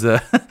season, towards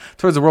the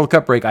World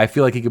Cup break, I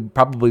feel like he could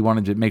probably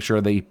want to make sure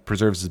that he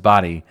preserves his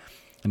body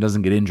and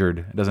doesn't get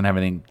injured, doesn't have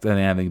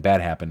anything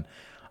bad happen.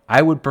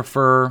 I would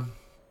prefer.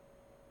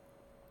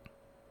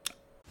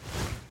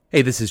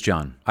 Hey, this is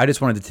John. I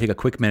just wanted to take a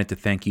quick minute to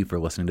thank you for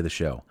listening to the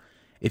show.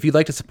 If you'd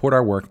like to support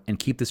our work and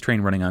keep this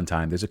train running on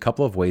time, there's a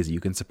couple of ways that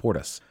you can support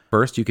us.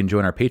 First, you can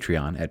join our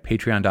Patreon at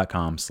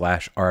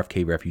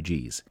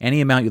patreon.com/RFKrefugees. Any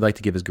amount you'd like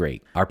to give is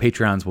great. Our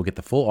Patreons will get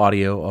the full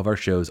audio of our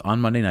shows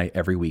on Monday night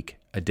every week,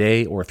 a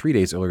day or 3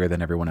 days earlier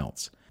than everyone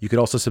else. You could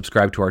also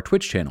subscribe to our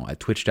Twitch channel at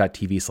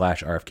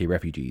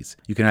twitch.tv/RFKrefugees.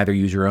 You can either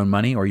use your own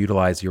money or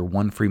utilize your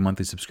one free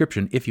monthly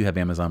subscription if you have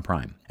Amazon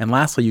Prime. And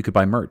lastly, you could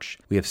buy merch.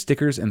 We have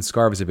stickers and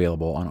scarves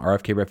available on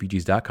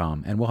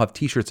rfkrefugees.com, and we'll have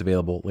t-shirts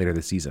available later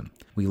this season.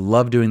 We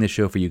love doing this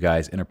show for you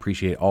guys and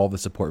appreciate all the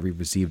support we've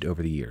received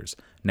over the years.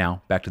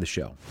 Now, back to the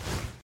show.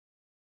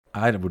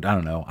 I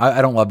don't know.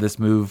 I don't love this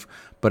move,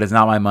 but it's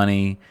not my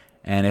money.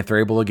 And if they're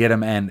able to get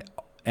him and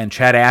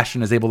Chad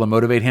Ashton is able to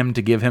motivate him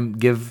to give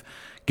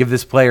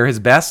this player his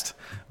best,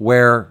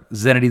 where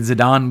Zinedine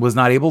Zidane was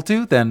not able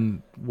to,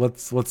 then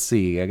let's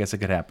see. I guess it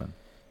could happen.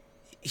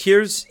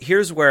 Here's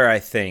where I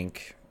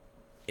think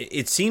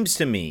it seems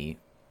to me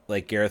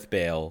like Gareth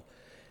Bale,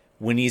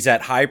 when he's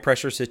at high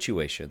pressure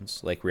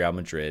situations like Real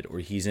Madrid, or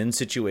he's in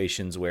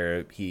situations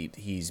where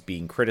he's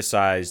being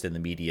criticized and the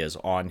media is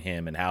on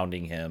him and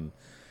hounding him,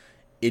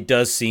 it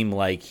does seem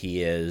like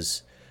he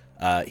is.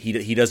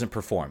 He doesn't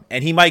perform,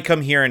 and he might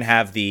come here and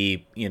have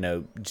the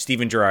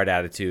Steven Gerrard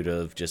attitude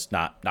of just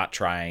not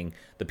trying,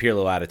 the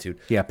Pirlo attitude.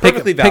 Yeah,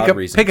 perfectly valid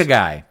reasons. Pick a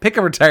guy, pick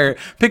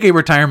a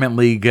retirement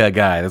league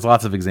guy. There's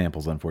lots of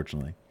examples,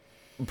 unfortunately.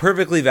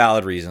 Perfectly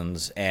valid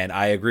reasons, and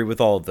I agree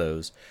with all of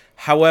those.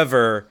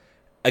 However,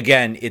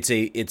 again, it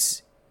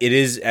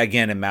is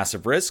again a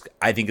massive risk.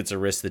 I think it's a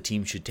risk the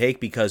team should take,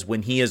 because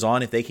when he is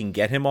on, if they can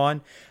get him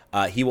on,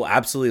 he will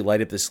absolutely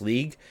light up this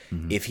league.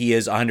 Mm-hmm. If he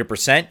is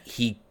 100%,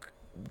 he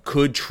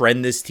could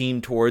trend this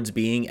team towards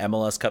being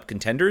MLS Cup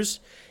contenders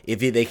if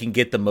they can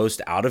get the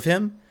most out of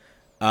him.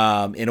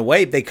 In a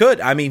way, they could.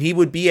 I mean, he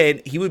would be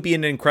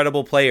an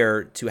incredible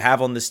player to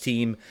have on this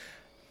team.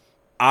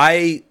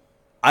 I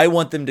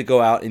want them to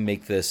go out and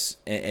make this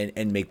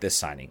and make this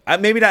signing.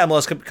 Maybe not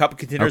MLS Cup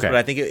contenders, okay, but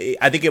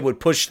I think it would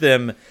push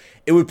them.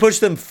 It would push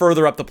them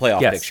further up the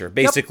playoff picture,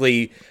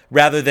 basically,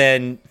 rather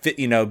than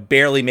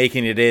barely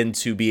making it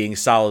into being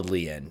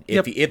solidly in.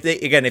 If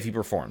he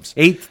performs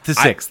 8th to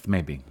 6th,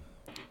 maybe.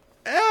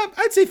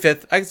 I'd say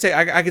 5th.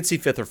 I could see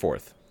 5th or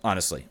 4th.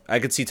 Honestly, I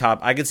could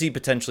see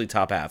potentially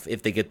top half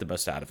if they get the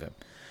most out of him.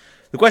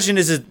 The question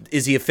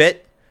is he a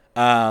fit?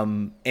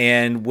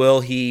 And will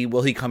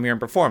he come here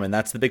and perform? And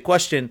that's the big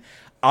question.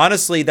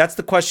 Honestly, that's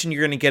the question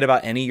you're going to get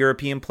about any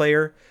European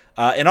player.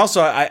 And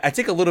also, I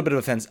take a little bit of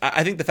offense.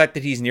 I think the fact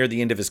that he's near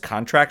the end of his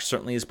contract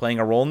certainly is playing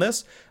a role in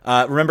this.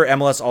 Remember,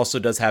 MLS also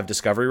does have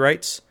discovery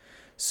rights.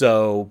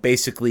 So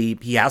basically,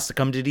 he has to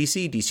come to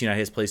DC. DC United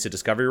has placed the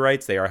discovery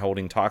rights. They are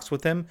holding talks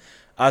with him.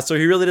 So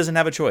he really doesn't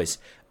have a choice.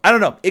 I don't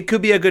know. It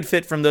could be a good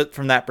fit from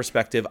that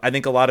perspective. I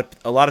think a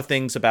lot of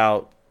things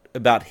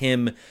about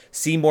him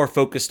seem more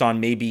focused on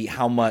maybe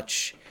how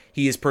much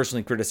he is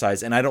personally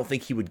criticized, and I don't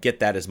think he would get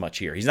that as much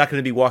here. He's not going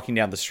to be walking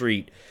down the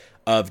street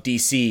of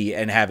DC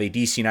and have a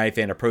DC United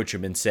fan approach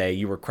him and say,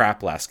 "You were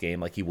crap last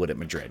game," like he would at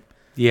Madrid.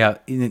 Yeah,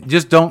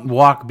 just don't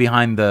walk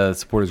behind the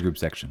supporters group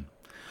section.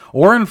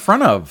 or in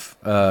front of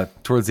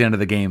towards the end of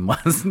the game.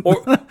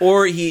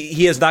 or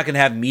he is not going to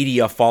have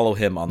media follow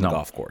him on the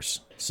golf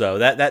course. So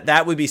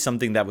that would be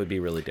something that would be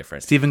really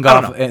different. Stephen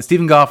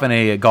Goff in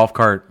a golf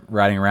cart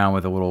riding around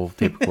with a little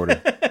tape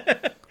recorder.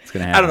 It's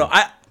going to happen. I don't know.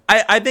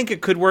 I think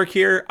it could work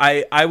here.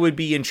 I would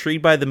be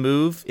intrigued by the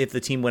move if the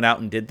team went out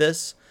and did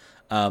this.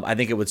 I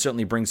think it would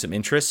certainly bring some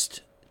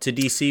interest to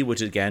DC,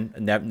 which again,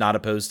 not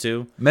opposed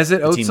to.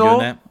 Mesut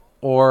Ozil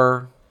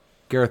or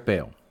Gareth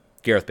Bale?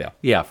 Gareth Bale.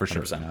 Yeah, for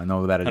sure. I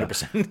know that.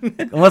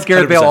 100%. Unless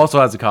Gareth Bale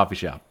also has a coffee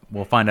shop.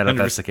 We'll find out if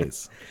that's the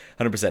case.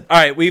 100%. All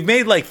right, we've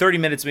made like 30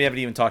 minutes. We haven't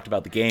even talked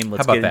about the game.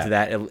 Let's get into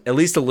that at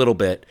least a little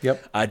bit.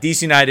 Yep.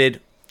 DC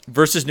United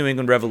versus New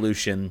England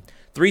Revolution.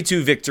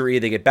 3-2 victory.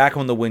 They get back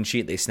on the win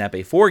sheet. They snap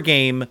a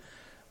 4-game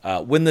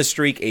winless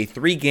streak, a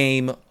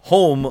 3-game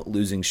home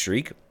losing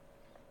streak.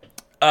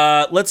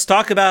 Let's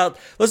talk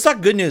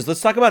good news.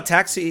 Let's talk about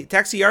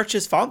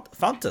Taxiarchis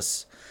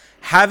Fountas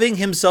having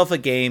himself a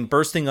game,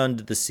 bursting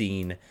onto the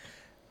scene.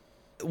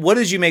 What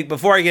did you make,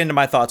 before I get into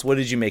my thoughts, what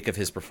did you make of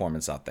his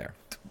performance out there?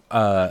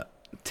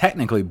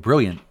 Technically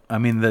brilliant. I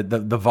mean,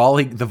 the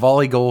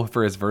volley goal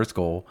for his first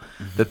goal,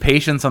 the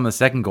patience on the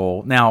second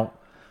goal. Now,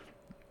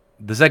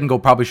 the second goal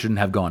probably shouldn't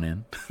have gone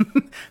in.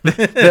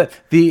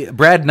 the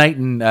Brad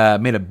Knighton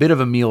made a bit of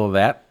a meal of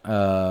that,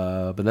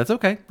 but that's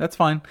okay. That's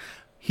fine.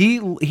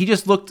 He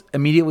just looked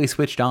immediately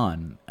switched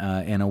on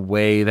in a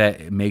way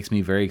that makes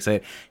me very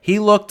excited. He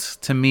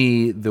looked to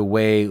me the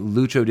way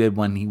Lucho did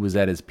when he was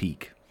at his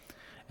peak,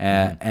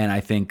 and I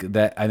think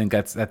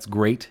that's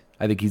great.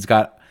 I think he's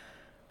got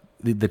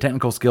the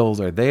technical skills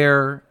are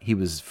there. He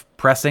was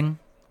pressing,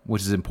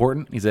 which is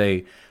important.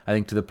 I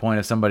think to the point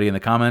of somebody in the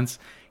comments,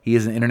 he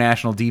is an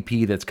international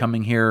DP that's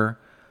coming here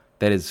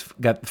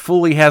that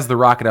fully has the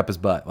rocket up his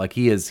butt. Like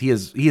he is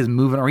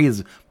moving, or he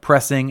is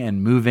pressing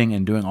and moving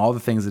and doing all the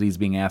things that he's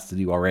being asked to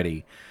do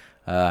already.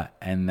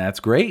 And that's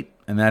great.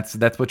 And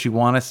that's what you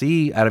want to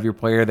see out of your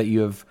player that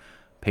you have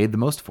paid the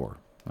most for.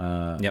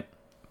 Yep.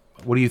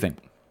 What do you think?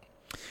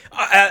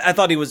 I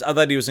thought he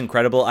was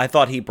incredible. I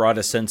thought he brought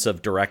a sense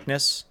of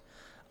directness.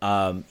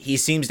 He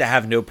seems to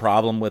have no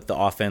problem with the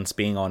offense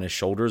being on his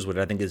shoulders, which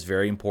I think is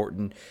very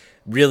important.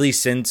 Really,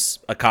 since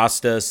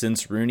Acosta,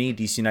 since Rooney,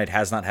 DC United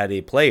has not had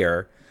a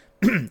player,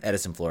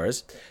 Edison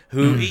Flores,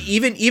 who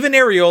even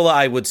Areola,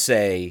 I would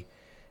say,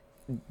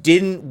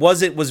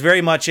 was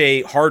very much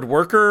a hard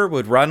worker,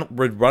 would run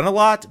a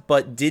lot,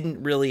 but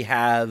didn't really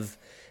have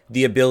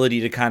the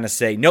ability to kind of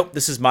say, nope,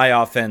 this is my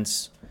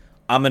offense.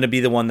 I'm going to be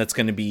the one that's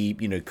going to be,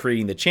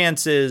 creating the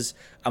chances.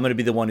 I'm going to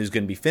be the one who's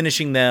going to be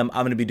finishing them.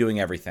 I'm going to be doing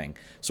everything.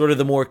 Sort of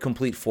the more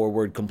complete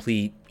forward,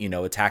 complete,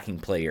 attacking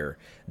player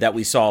that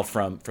we saw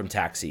from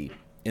Taxi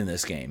in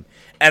this game.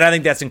 And I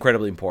think that's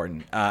incredibly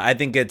important. I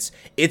think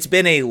it's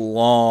been a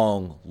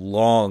long,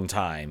 long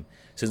time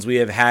since we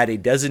have had a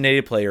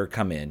designated player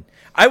come in.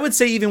 I would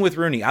say even with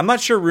Rooney. I'm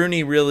not sure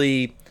Rooney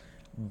really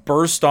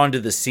burst onto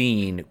the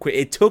scene.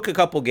 It took a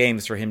couple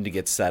games for him to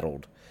get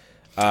settled.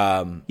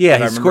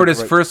 He scored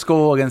his first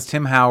goal against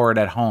Tim Howard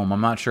at home. I'm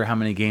not sure how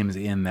many games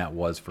in that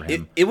was for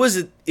him. It was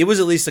at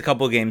least a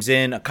couple of games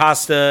in.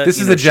 Acosta.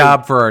 This is a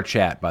job for our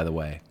chat, by the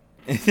way.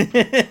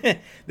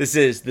 This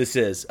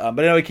is. But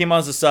I know he came on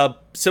as a sub,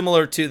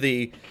 similar to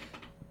the.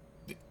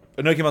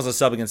 I know he came on as a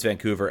sub against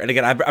Vancouver, and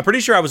again, I'm pretty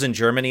sure I was in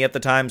Germany at the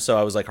time, so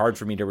I was hard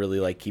for me to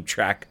really keep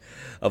track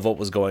of what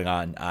was going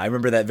on. I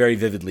remember that very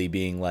vividly,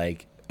 being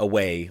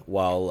away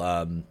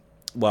while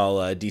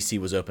DC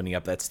was opening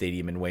up that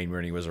stadium and Wayne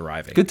Rooney was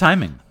arriving. Good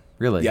timing,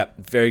 really. Yep,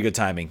 very good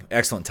timing.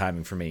 Excellent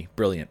timing for me.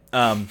 Brilliant.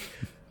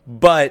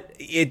 But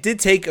it did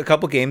take a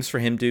couple games for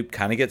him to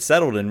kind of get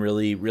settled and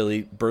really,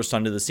 really burst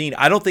onto the scene.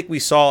 I don't think we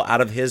saw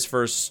out of his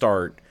first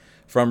start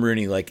from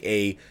Rooney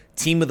a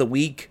team of the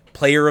week,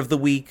 player of the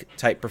week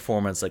type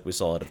performance like we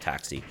saw out of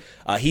Taxi.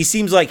 He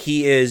seems like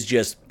he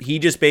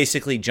just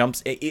basically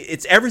jumps.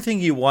 It's everything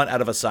you want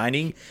out of a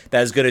signing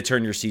that is going to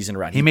turn your season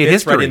around. He made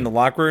history right in the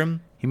locker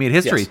room. He made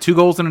history. Yes. 2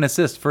 goals and an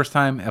assist. First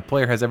time a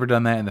player has ever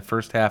done that in the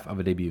first half of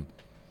a debut.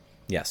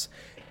 Yes.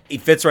 He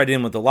fits right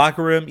in with the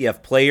locker room. You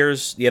have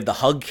players. You have the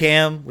hug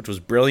cam, which was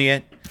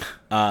brilliant.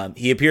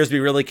 He appears to be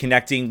really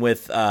connecting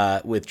with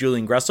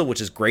Julian Gressel, which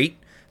is great.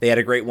 They had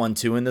a great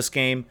 1-2 in this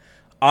game.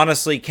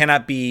 Honestly,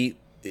 cannot be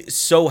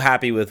so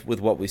happy with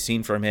what we've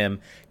seen from him.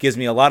 Gives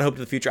me a lot of hope for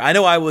the future. I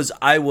know I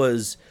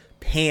was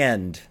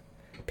panned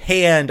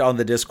on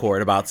the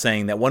Discord about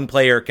saying that one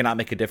player cannot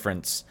make a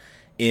difference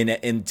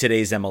in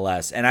today's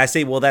MLS, and I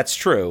say, well, that's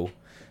true.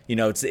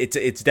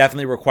 It's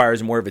definitely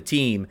requires more of a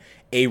team.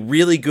 A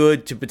really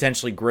good to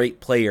potentially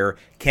great player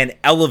can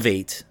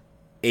elevate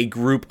a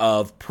group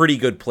of pretty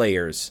good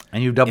players.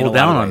 And you double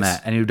down on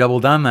that. And you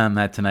double down on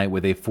that tonight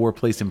with a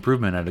 4-place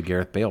improvement out of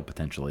Gareth Bale,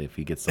 potentially, if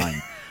he gets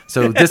signed.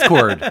 So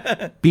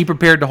Discord, be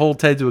prepared to hold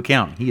Ted to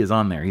account. He is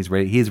on there. He's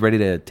ready. He's ready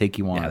to take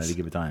you on at any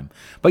given time.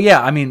 But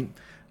yeah, I mean,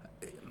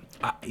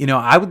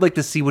 I would like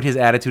to see what his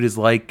attitude is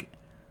like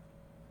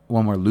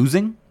when we're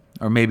losing,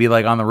 or maybe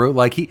on the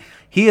road.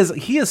 He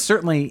is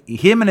certainly,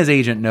 him and his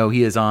agent know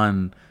he is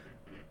on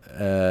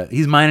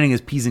he's minding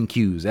his P's and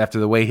Q's after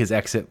the way his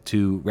exit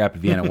to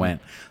Rapid Vienna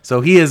went.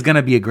 So he is going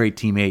to be a great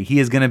teammate. He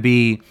is going to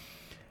be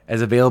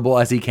as available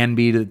as he can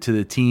be to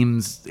the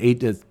team's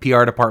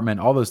PR department,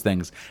 all those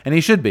things, and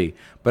he should be.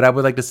 But I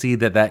would like to see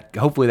that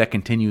hopefully that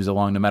continues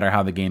along, no matter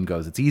how the game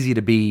goes. It's easy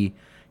to be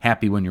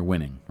happy when you're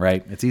winning,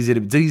 right? It's easy to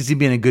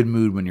be in a good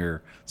mood when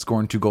you're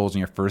scoring 2 goals in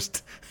your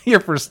first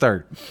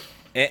start.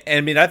 And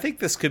I mean, I think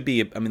this could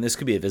be a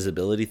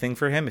visibility thing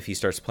for him. If he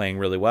starts playing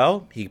really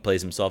well, he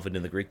plays himself into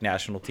the Greek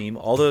national team.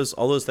 All those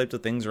types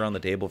of things are on the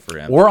table for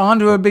him. Or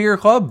onto a bigger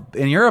club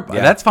in Europe.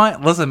 Yeah. That's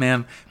fine. Listen,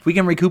 man, if we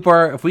can recoup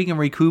our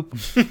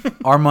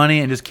our money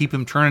and just keep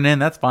him turning in,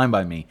 that's fine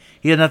by me.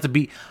 He doesn't have to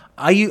be.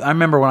 I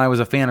remember when I was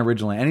a fan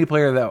originally, any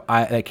player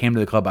that came to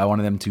the club, I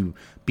wanted them to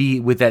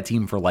be with that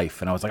team for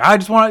life, and I was like, I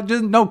just want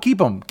to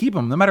keep him,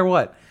 no matter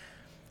what.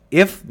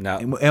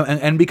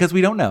 And because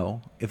we don't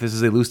know if this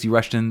is a Lucy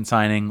Rushton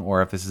signing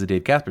or if this is a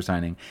Dave Casper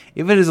signing,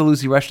 if it is a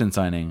Lucy Rushton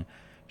signing,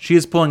 she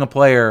is pulling a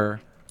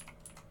player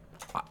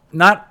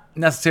not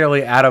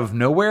necessarily out of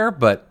nowhere,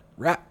 but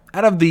out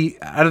of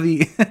that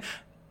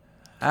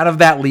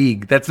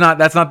league. That's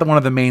not one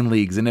of the main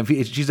leagues. And if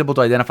she's able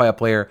to identify a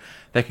player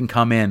that can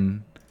come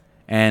in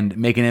and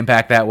make an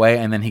impact that way,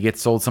 and then he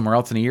gets sold somewhere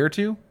else in a year or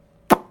two,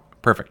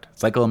 perfect.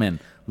 Cycle him in.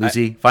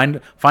 Lucy,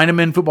 find him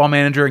in Football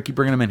Manager and keep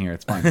bringing him in here.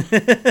 It's fine.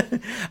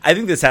 I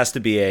think this has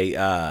to be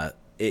a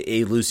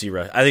Lucy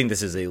Rush. I think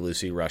this is a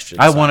Lucy Rushton.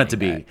 I want it to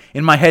be.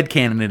 In my head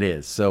canon, it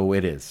is. So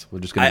it is. We're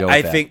just going to go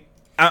with that.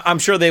 I'm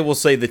sure they will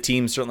say the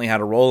team certainly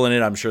had a role in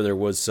it. I'm sure there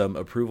was some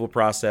approval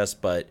process,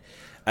 but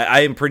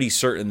I am pretty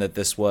certain that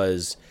this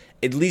was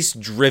at least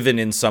driven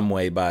in some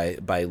way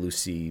by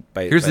Lucy.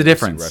 Here's the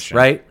difference, Rushton.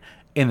 Right?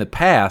 In the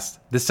past,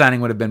 this signing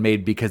would have been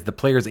made because the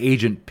player's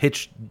agent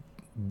pitched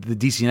the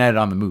DC United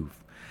on the move.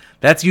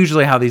 That's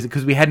usually how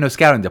because we had no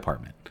scouting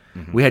department.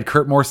 Mm-hmm. We had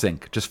Kurt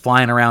Morsink just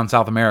flying around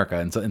South America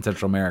and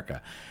Central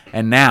America.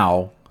 And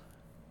now,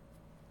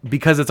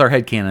 because it's our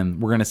headcanon,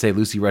 we're going to say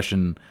Lucy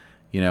Rushton,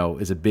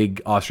 is a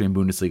big Austrian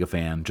Bundesliga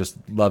fan, just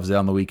loves it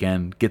on the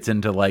weekend, gets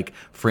into like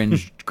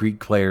fringe Greek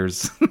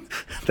players.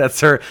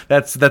 That's her.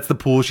 That's the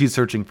pool she's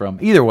searching from.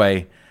 Either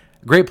way,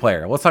 great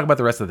player. Let's talk about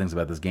the rest of the things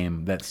about this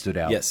game that stood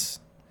out. Yes.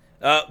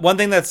 One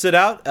thing that stood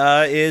out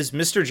is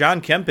Mr.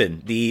 John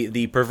Kempen,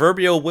 the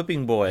proverbial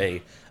whipping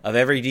boy of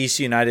every DC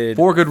United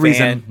for good fan.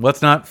 reason.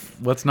 Let's not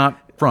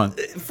front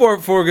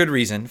for good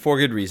reason.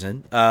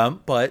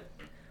 But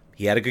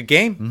he had a good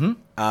game. Mm-hmm.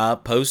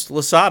 Post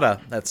Losada.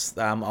 That's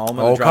all I'm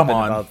going to drop in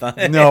about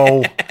that.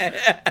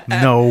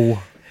 No.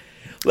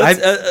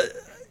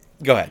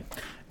 Go ahead.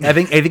 I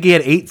think he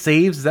had 8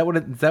 saves. Is that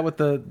what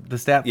the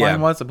stat line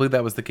was? I believe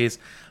that was the case.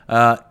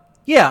 I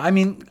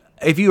mean,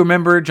 if you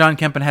remember, John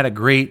Kempen had a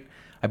great.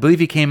 I believe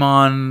he came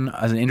on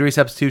as an injury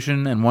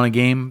substitution and won a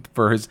game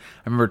for his. I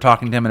remember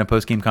talking to him in a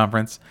post-game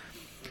conference.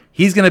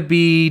 He's going to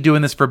be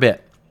doing this for a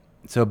bit.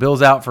 So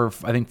Bill's out for,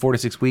 I think, 4 to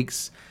 6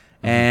 weeks,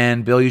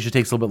 and Bill usually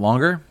takes a little bit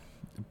longer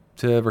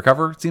to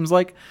recover, it seems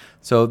like.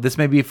 So this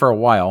may be for a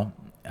while.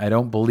 I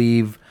don't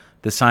believe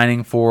the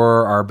signing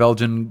for our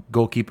Belgian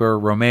goalkeeper,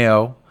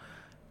 Romo,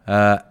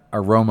 I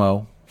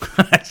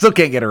still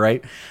can't get it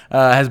right,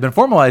 has been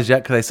formalized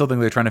yet because I still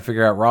think they're trying to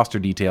figure out roster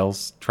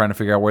details, trying to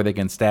figure out where they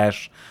can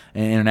stash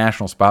an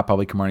international spot,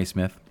 probably Kamani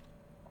Smith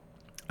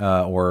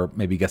or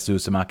maybe Gasu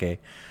Samake.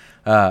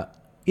 I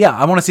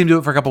want to see him do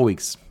it for a couple of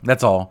weeks.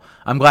 That's all.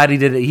 I'm glad he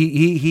did it.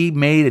 He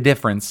made a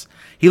difference.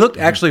 He looked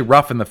actually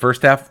rough in the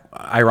first half,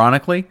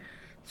 ironically.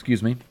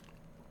 Excuse me.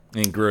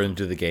 And grew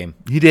into the game.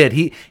 He did.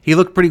 He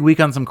looked pretty weak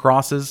on some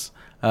crosses.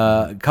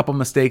 A couple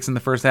mistakes in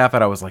the first half,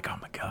 and I was like, oh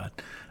my God.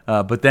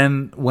 But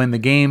then when the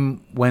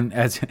game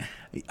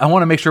I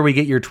want to make sure we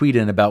get your tweet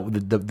in about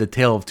the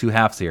tale of two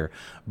halves here.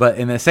 But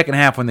in the second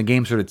half, when the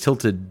game sort of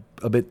tilted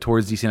a bit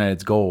towards DC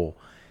United's goal,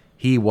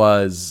 he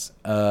was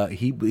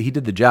he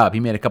did the job.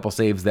 He made a couple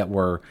saves that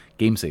were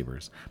game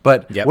savers.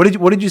 But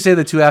what did you say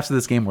the two halves of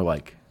this game were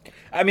like?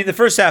 I mean, the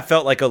first half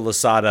felt like a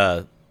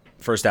Losada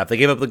first half. They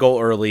gave up the goal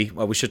early.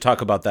 Well, we should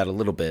talk about that a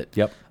little bit.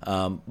 Yep.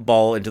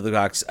 Ball into the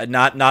box.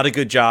 Not a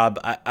good job.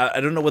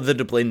 I don't know whether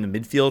to blame the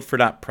midfield for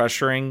not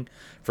pressuring,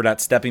 for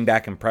not stepping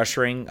back and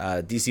pressuring.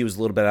 DC was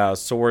a little bit out of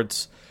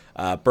sorts.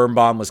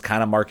 Birnbaum was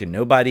kind of marking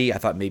nobody. I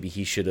thought maybe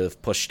he should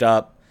have pushed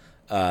up,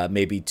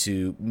 maybe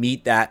to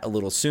meet that a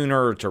little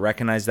sooner or to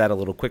recognize that a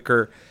little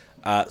quicker.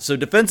 So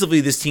defensively,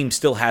 this team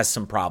still has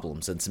some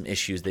problems and some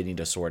issues they need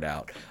to sort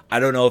out. I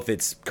don't know if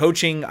it's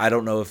coaching. I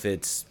don't know if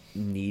it's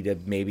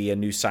maybe a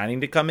new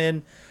signing to come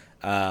in.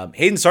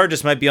 Hayden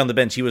Sargis might be on the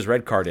bench. He was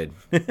red carded.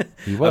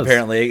 He was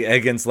apparently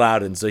against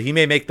Loudoun, so he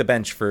may make the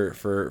bench for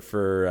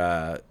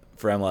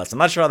MLS. I'm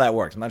not sure how that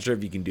works. I'm not sure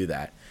if you can do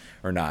that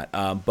or not.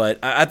 But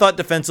I thought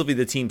defensively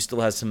the team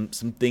still has some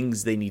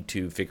things they need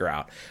to figure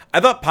out. I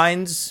thought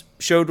Pines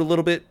showed a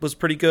little bit, was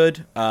pretty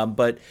good.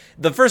 But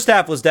the first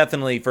half was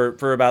definitely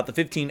for about the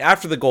 15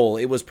 after the goal.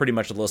 It was pretty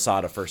much a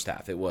Losada first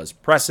half. It was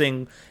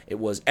pressing. It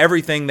was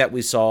everything that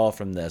we saw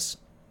from this.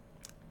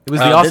 It was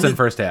the Austin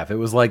first half. It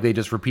was like they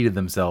just repeated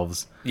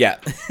themselves. Yeah.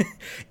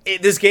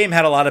 This game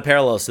had a lot of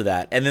parallels to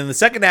that. And then the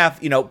second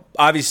half,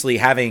 obviously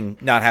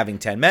not having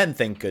 10 men,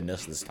 thank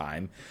goodness this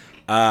time.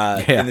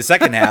 In the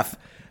second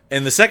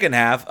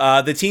half,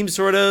 the team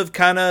sort of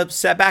kind of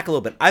sat back a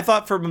little bit. I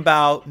thought from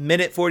about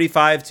minute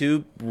 45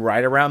 to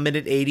right around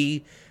minute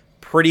 80,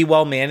 pretty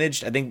well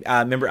managed. I think I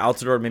remember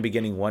Altidore maybe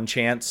getting one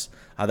chance.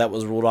 That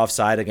was ruled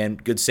offside. Again,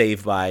 good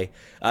save by.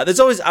 I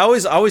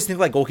always think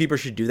like goalkeepers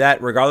should do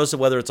that, regardless of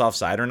whether it's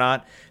offside or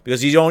not,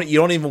 because you don't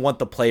even want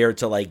the player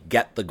to like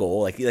get the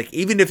goal. Like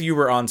even if you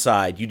were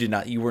onside,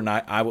 you were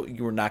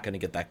not going to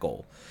get that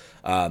goal.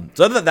 So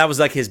I thought that was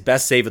like his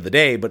best save of the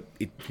day, but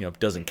it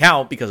doesn't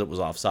count because it was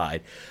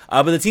offside.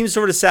 But the team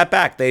sort of sat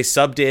back. They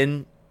subbed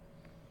in.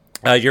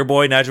 Your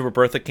boy Nigel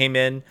Roberta came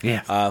in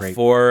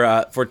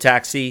for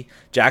Taxi.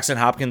 Jackson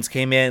Hopkins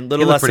came in, a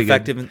little less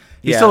effective.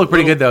 He still looked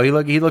pretty good though.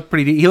 He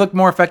looked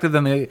more effective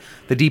than the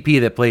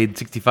DP that played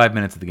 65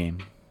 minutes of the game.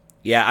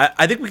 Yeah,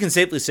 I think we can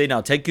safely say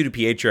now Ted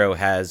Kudu-Pietro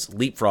has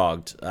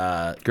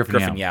leapfrogged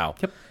Griffin Yao.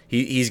 Yep.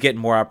 He's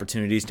getting more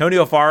opportunities. Tony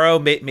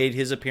Alfaro made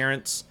his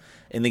appearance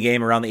in the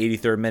game around the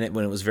 83rd minute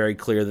when it was very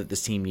clear that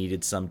this team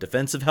needed some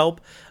defensive help.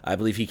 I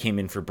believe he came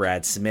in for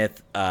Brad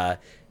Smith.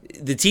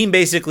 The team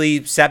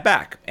basically sat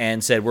back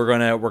and said, we're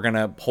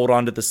gonna hold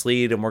on to this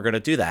lead and we're gonna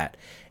do that.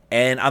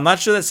 And I'm not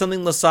sure that's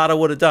something Losada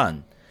would have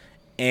done.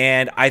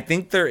 And I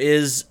think there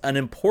is an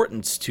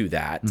importance to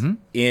that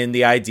in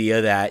the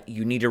idea that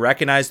you need to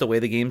recognize the way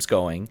the game's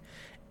going,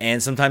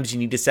 and sometimes you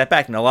need to step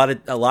back. And a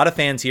lot of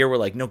fans here were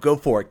like, "No, go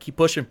for it, keep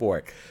pushing for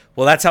it."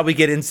 Well, that's how we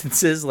get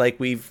instances like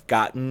we've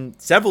gotten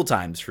several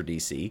times for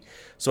DC.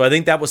 So I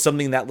think that was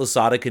something that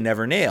Losada could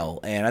never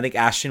nail, and I think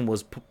Ashton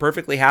was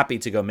perfectly happy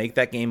to go make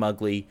that game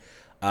ugly.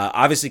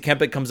 Obviously,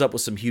 Kempe comes up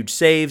with some huge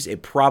saves.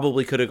 It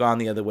probably could have gone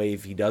the other way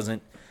if he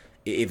doesn't.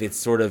 If it's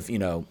sort of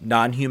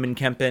non-human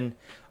Kempen.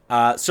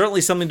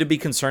 Certainly something to be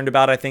concerned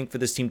about, I think, for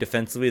this team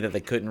defensively, that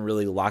they couldn't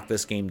really lock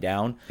this game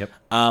down.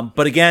 Yep.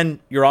 But again,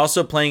 you're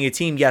also playing a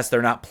team. Yes,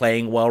 they're not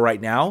playing well right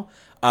now,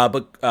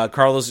 but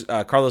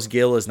Carlos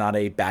Gil is not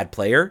a bad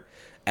player.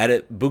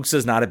 Buxa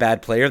is not a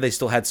bad player. They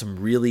still had some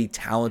really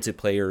talented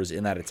players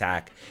in that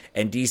attack,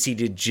 and DC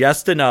did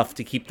just enough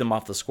to keep them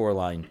off the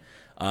scoreline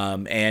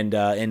and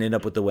end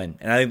up with the win.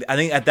 And I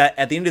think at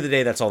the end of the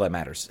day, that's all that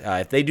matters.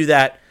 If they do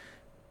that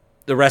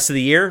the rest of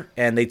the year,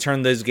 and they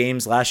turned those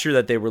games last year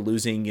that they were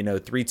losing,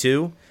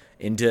 3-2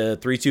 into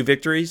 3-2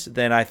 victories,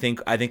 then I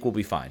think we'll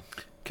be fine.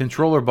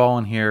 Controller Ball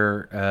in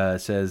here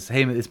says,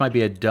 "Hey, this might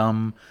be a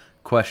dumb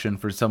question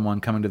for someone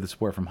coming to the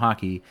sport from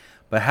hockey,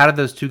 but how did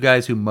those two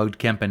guys who mugged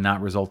Kempen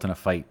not result in a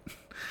fight?"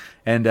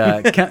 And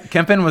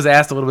Kempen was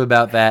asked a little bit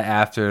about that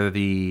after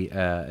the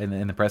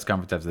in the press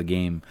conference after the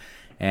game,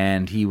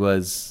 and he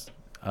was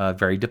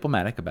very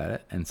diplomatic about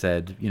it and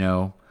said,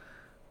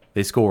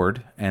 they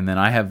scored, and then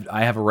I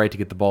have a right to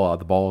get the ball out.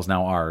 The ball is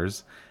now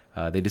ours.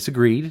 They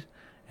disagreed,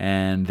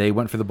 and they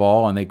went for the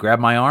ball, and they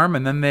grabbed my arm,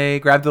 and then they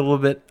grabbed it a little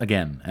bit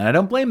again. And I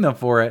don't blame them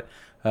for it,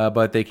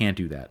 but they can't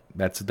do that.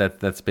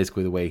 That's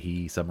basically the way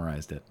he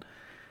summarized it.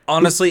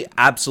 Honestly,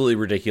 absolutely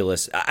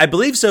ridiculous. I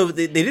believe so.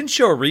 They didn't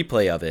show a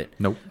replay of it.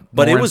 Nope.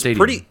 But it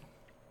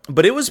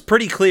was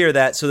pretty clear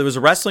that there was a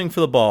wrestling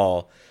for the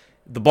ball.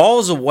 The ball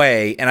is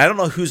away, and I don't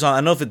know who's on. I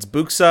don't know if it's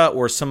Buxa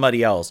or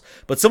somebody else,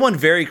 but someone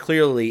very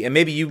clearly, and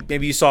maybe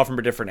you saw from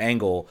a different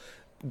angle,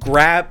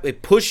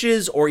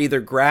 pushes or either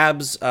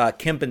grabs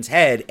Kempen's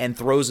head and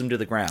throws him to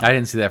the ground. I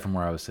didn't see that from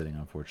where I was sitting,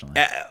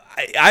 unfortunately.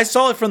 I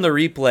saw it from the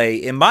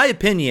replay. In my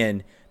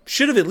opinion,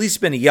 should have at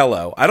least been a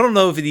yellow. I don't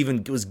know if it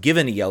even was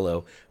given a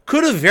yellow.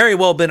 Could have very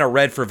well been a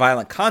red for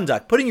violent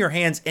conduct. Putting your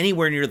hands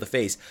anywhere near the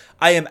face.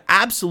 I am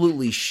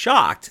absolutely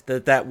shocked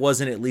that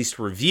wasn't at least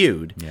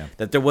reviewed. Yeah.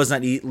 That there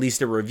wasn't at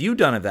least a review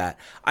done of that.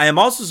 I am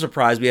also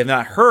surprised we have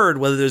not heard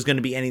whether there's going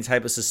to be any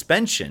type of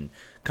suspension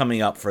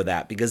coming up for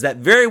that, because that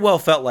very well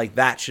felt like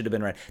that should have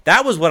been red.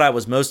 That was what I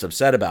was most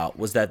upset about,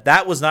 was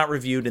that was not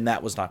reviewed and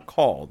that was not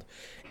called.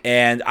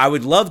 And I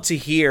would love to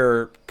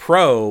hear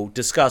Pro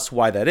discuss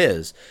why that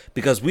is,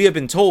 because we have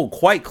been told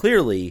quite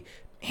clearly,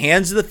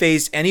 hands to the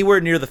face, anywhere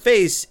near the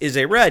face is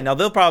a red. Now,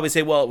 they'll probably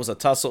say, well, it was a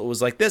tussle, it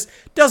was like this.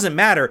 Doesn't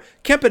matter.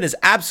 Kempen is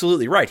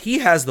absolutely right. He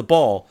has the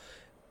ball.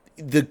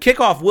 The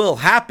kickoff will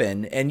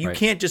happen, and you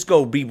can't just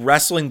go be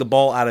wrestling the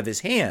ball out of his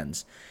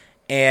hands.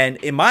 And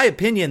in my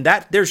opinion,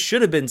 that there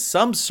should have been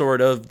some sort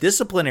of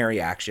disciplinary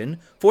action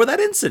for that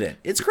incident.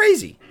 It's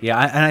crazy. Yeah,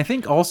 and I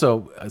think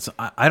also,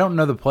 I don't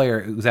know the player,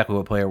 exactly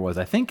what player it was.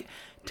 I think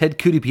Ted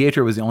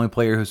Kudu-Pietro was the only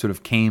player who sort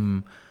of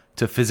came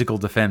to physical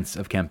defense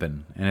of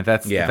Kempen. And if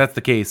that's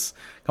the case,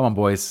 come on,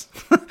 boys,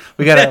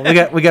 we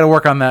gotta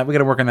work on that. We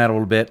gotta work on that a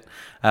little bit.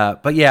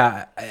 But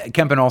yeah,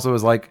 Kempen also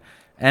was like,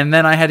 and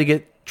then I had to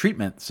get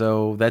treatment,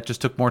 so that just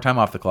took more time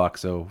off the clock.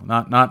 So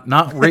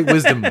not great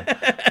wisdom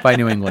by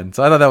New England.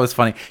 So I thought that was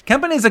funny.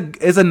 Kempen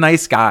is a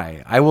nice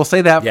guy. I will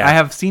say that. Yeah. I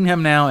have seen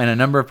him now in a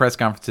number of press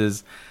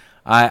conferences.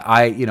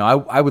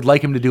 I would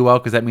like him to do well,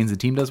 because that means the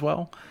team does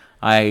well.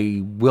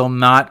 I will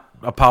not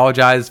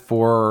apologize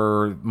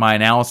for my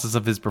analysis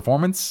of his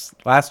performance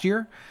last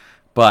year,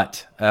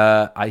 But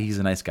he's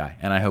a nice guy,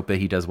 and I hope that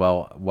he does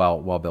well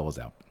while Bill is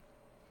out.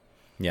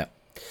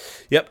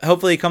 Yep.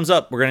 Hopefully he comes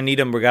up. We're gonna need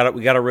him. We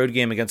got a road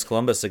game against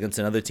Columbus, against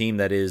another team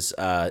that is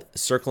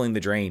circling the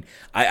drain.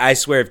 I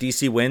swear, if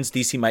DC wins,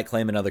 DC might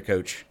claim another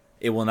coach.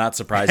 It will not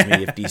surprise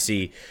me if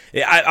DC.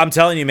 I'm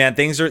telling you, man,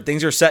 things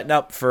are setting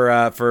up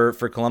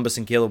for Columbus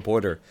and Caleb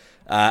Porter.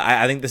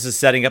 I think this is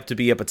setting up to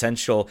be a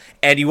potential.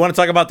 And you want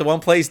to talk about the one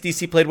place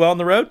DC played well on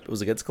the road? It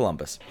was against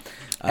Columbus.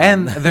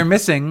 And they're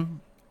missing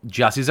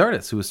Gyasi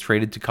Zardes, who was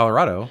traded to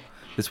Colorado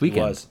this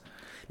weekend.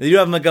 They do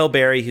have Miguel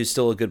Berry, who's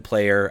still a good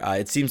player.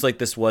 It seems like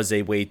this was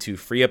a way to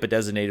free up a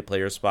designated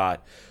player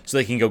spot so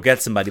they can go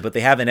get somebody, but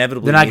they have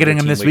inevitably. They're not getting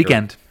him this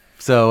weekend,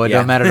 so it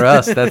doesn't matter to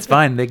us. That's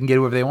fine. They can get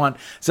whoever they want.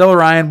 Stella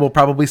Ryan will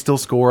probably still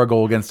score a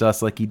goal against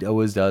us like he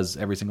always does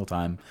every single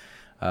time.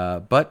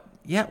 But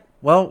yeah,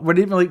 well,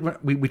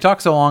 we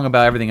talked so long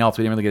about everything else,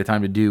 we didn't really get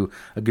time to do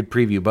a good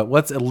preview. But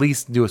let's at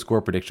least do a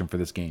score prediction for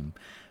this game.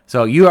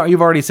 So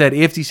you've already said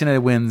if DC United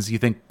wins, you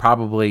think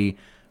probably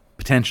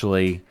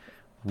potentially.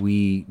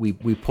 We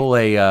pull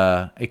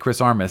a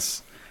Chris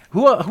Armas.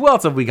 Who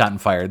else have we gotten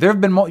fired? There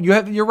have been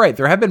you're right.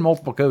 There have been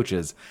multiple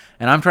coaches,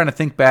 and I'm trying to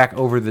think back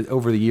over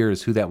the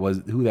years who that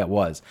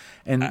was.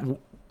 And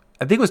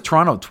I think it was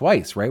Toronto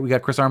twice, right? We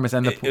got Chris Armas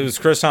and it was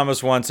Chris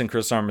Armas once and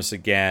Chris Armas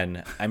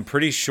again. I'm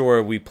pretty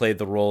sure we played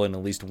the role in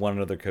at least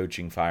one other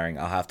coaching firing.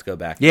 I'll have to go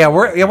back.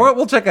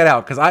 We'll check that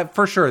out because I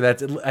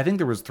think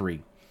there was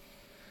 3.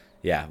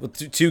 Yeah,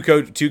 two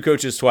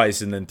coaches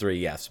twice and then 3.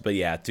 Yes, but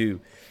yeah,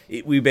 2.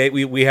 We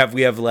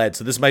have led,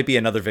 so this might be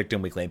another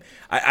victim we claim.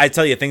 I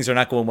tell you, things are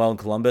not going well in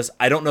Columbus.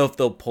 I don't know if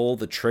they'll pull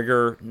the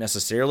trigger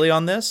necessarily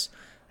on this,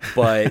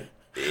 but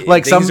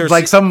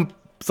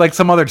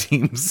some other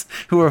teams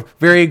who are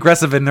very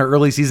aggressive in their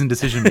early season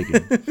decision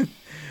making.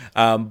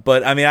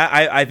 But I mean,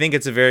 I think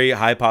it's a very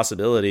high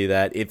possibility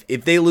that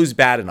if they lose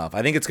bad enough,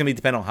 I think it's going to be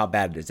dependent on how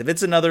bad it is. If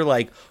it's another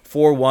like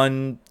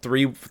 4-1,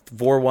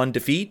 3-4-1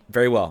 defeat,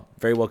 very well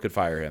could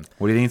fire him.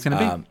 What do you think it's going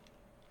to be?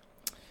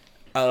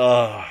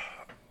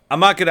 I'm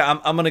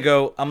gonna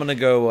go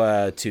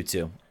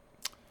 2-2.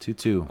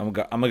 2-2. I'm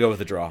gonna go with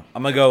a draw.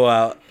 I'm gonna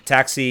go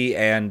Taxi,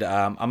 and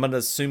I'm gonna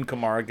assume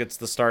Kamara gets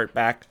the start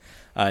back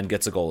and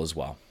gets a goal as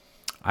well.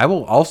 I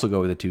will also go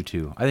with a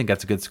 2-2. I think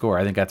that's a good score.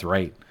 I think that's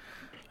right.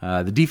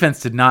 The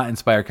defense did not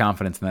inspire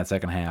confidence in that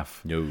second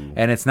half. No.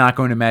 And it's not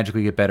going to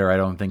magically get better, I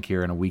don't think,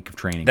 here in a week of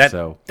training.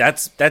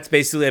 That's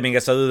basically, I mean, I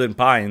guess other than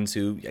Pines,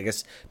 who I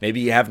guess maybe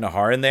you have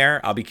Nahar in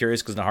there. I'll be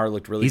curious because Nahar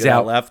looked really good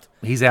out left.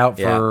 He's out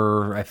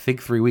for, I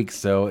think, 3 weeks.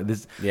 So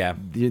there's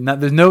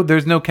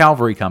no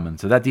cavalry coming.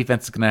 So that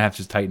defense is going to have to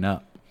just tighten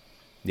up.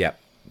 Yeah.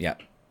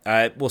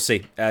 We'll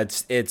see.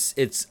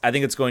 It's. I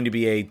think it's going to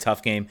be a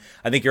tough game.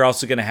 I think you're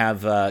also going to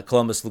have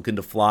Columbus looking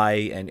to fly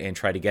and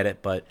try to get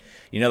it. But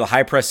the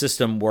high press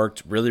system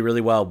worked really,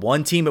 really well.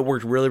 One team it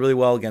worked really, really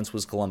well against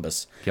was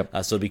Columbus.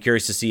 Yep. So I'll be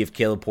curious to see if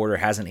Caleb Porter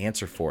has an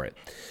answer for it.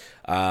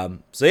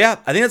 So yeah,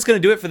 I think that's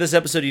going to do it for this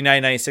episode of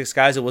United 96,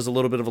 guys. It was a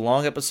little bit of a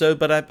long episode,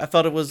 but I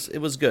thought it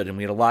was good, and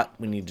we had a lot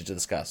we needed to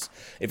discuss.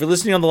 If you're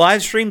listening on the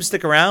live stream,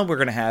 stick around. We're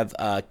going to have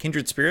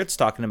Kindred Spirits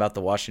talking about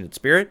the Washington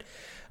Spirit.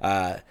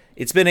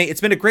 It's been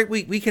a great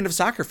weekend of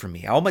soccer for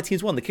me. All my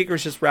teams won. The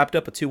Kickers just wrapped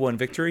up a 2-1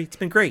 victory. It's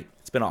been great.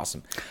 It's been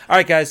awesome. All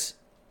right, guys.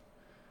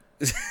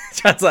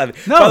 John's laughing.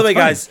 By the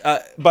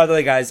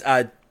way, guys,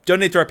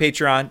 donate to our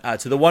Patreon.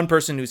 To the one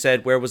person who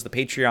said, "Where was the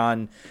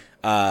Patreon?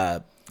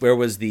 Where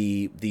was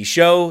the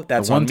show?"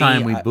 That's the one on time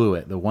me. we blew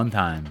it. The one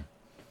time.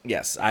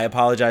 Yes, I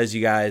apologize,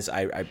 you guys.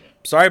 I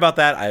sorry about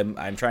that.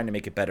 I'm trying to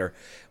make it better.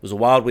 It was a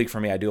wild week for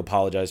me. I do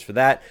apologize for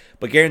that.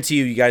 But guarantee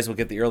you guys will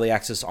get the early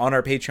access on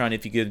our Patreon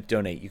if you could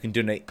donate. You can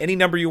donate any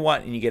number you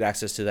want, and you get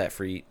access to that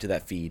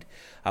feed.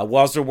 We're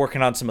also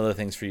working on some other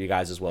things for you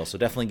guys as well. So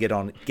definitely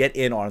get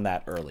in on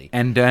that early.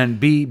 And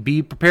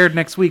be prepared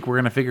next week. We're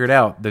gonna figure it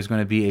out. There's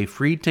gonna be a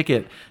free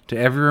ticket to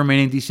every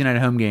remaining DC United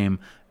home game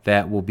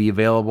that will be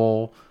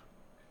available.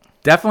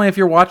 Definitely if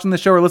you're watching the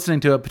show or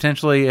listening to it,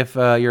 potentially if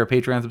you're a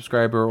Patreon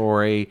subscriber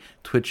or a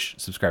Twitch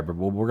subscriber.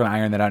 We're going to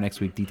iron that out next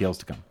week. Details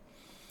to come.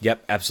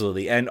 Yep,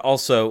 absolutely. And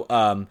also,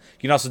 you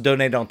can also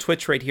donate on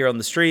Twitch right here on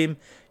the stream.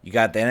 You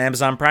got the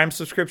Amazon Prime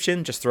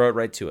subscription. Just throw it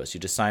right to us. You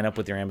just sign up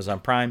with your Amazon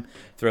Prime.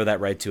 Throw that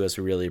right to us.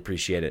 We really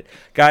appreciate it.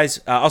 Guys,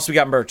 also we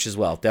got merch as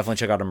well. Definitely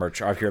check out our merch.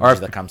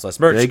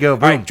 rprbs.com/merch. There you go.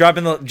 Boom. All right,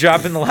 dropping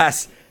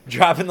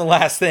the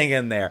last thing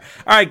in there.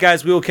 All right,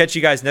 guys, we will catch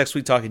you guys next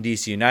week talking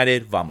DC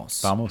United.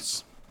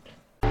 Vamos.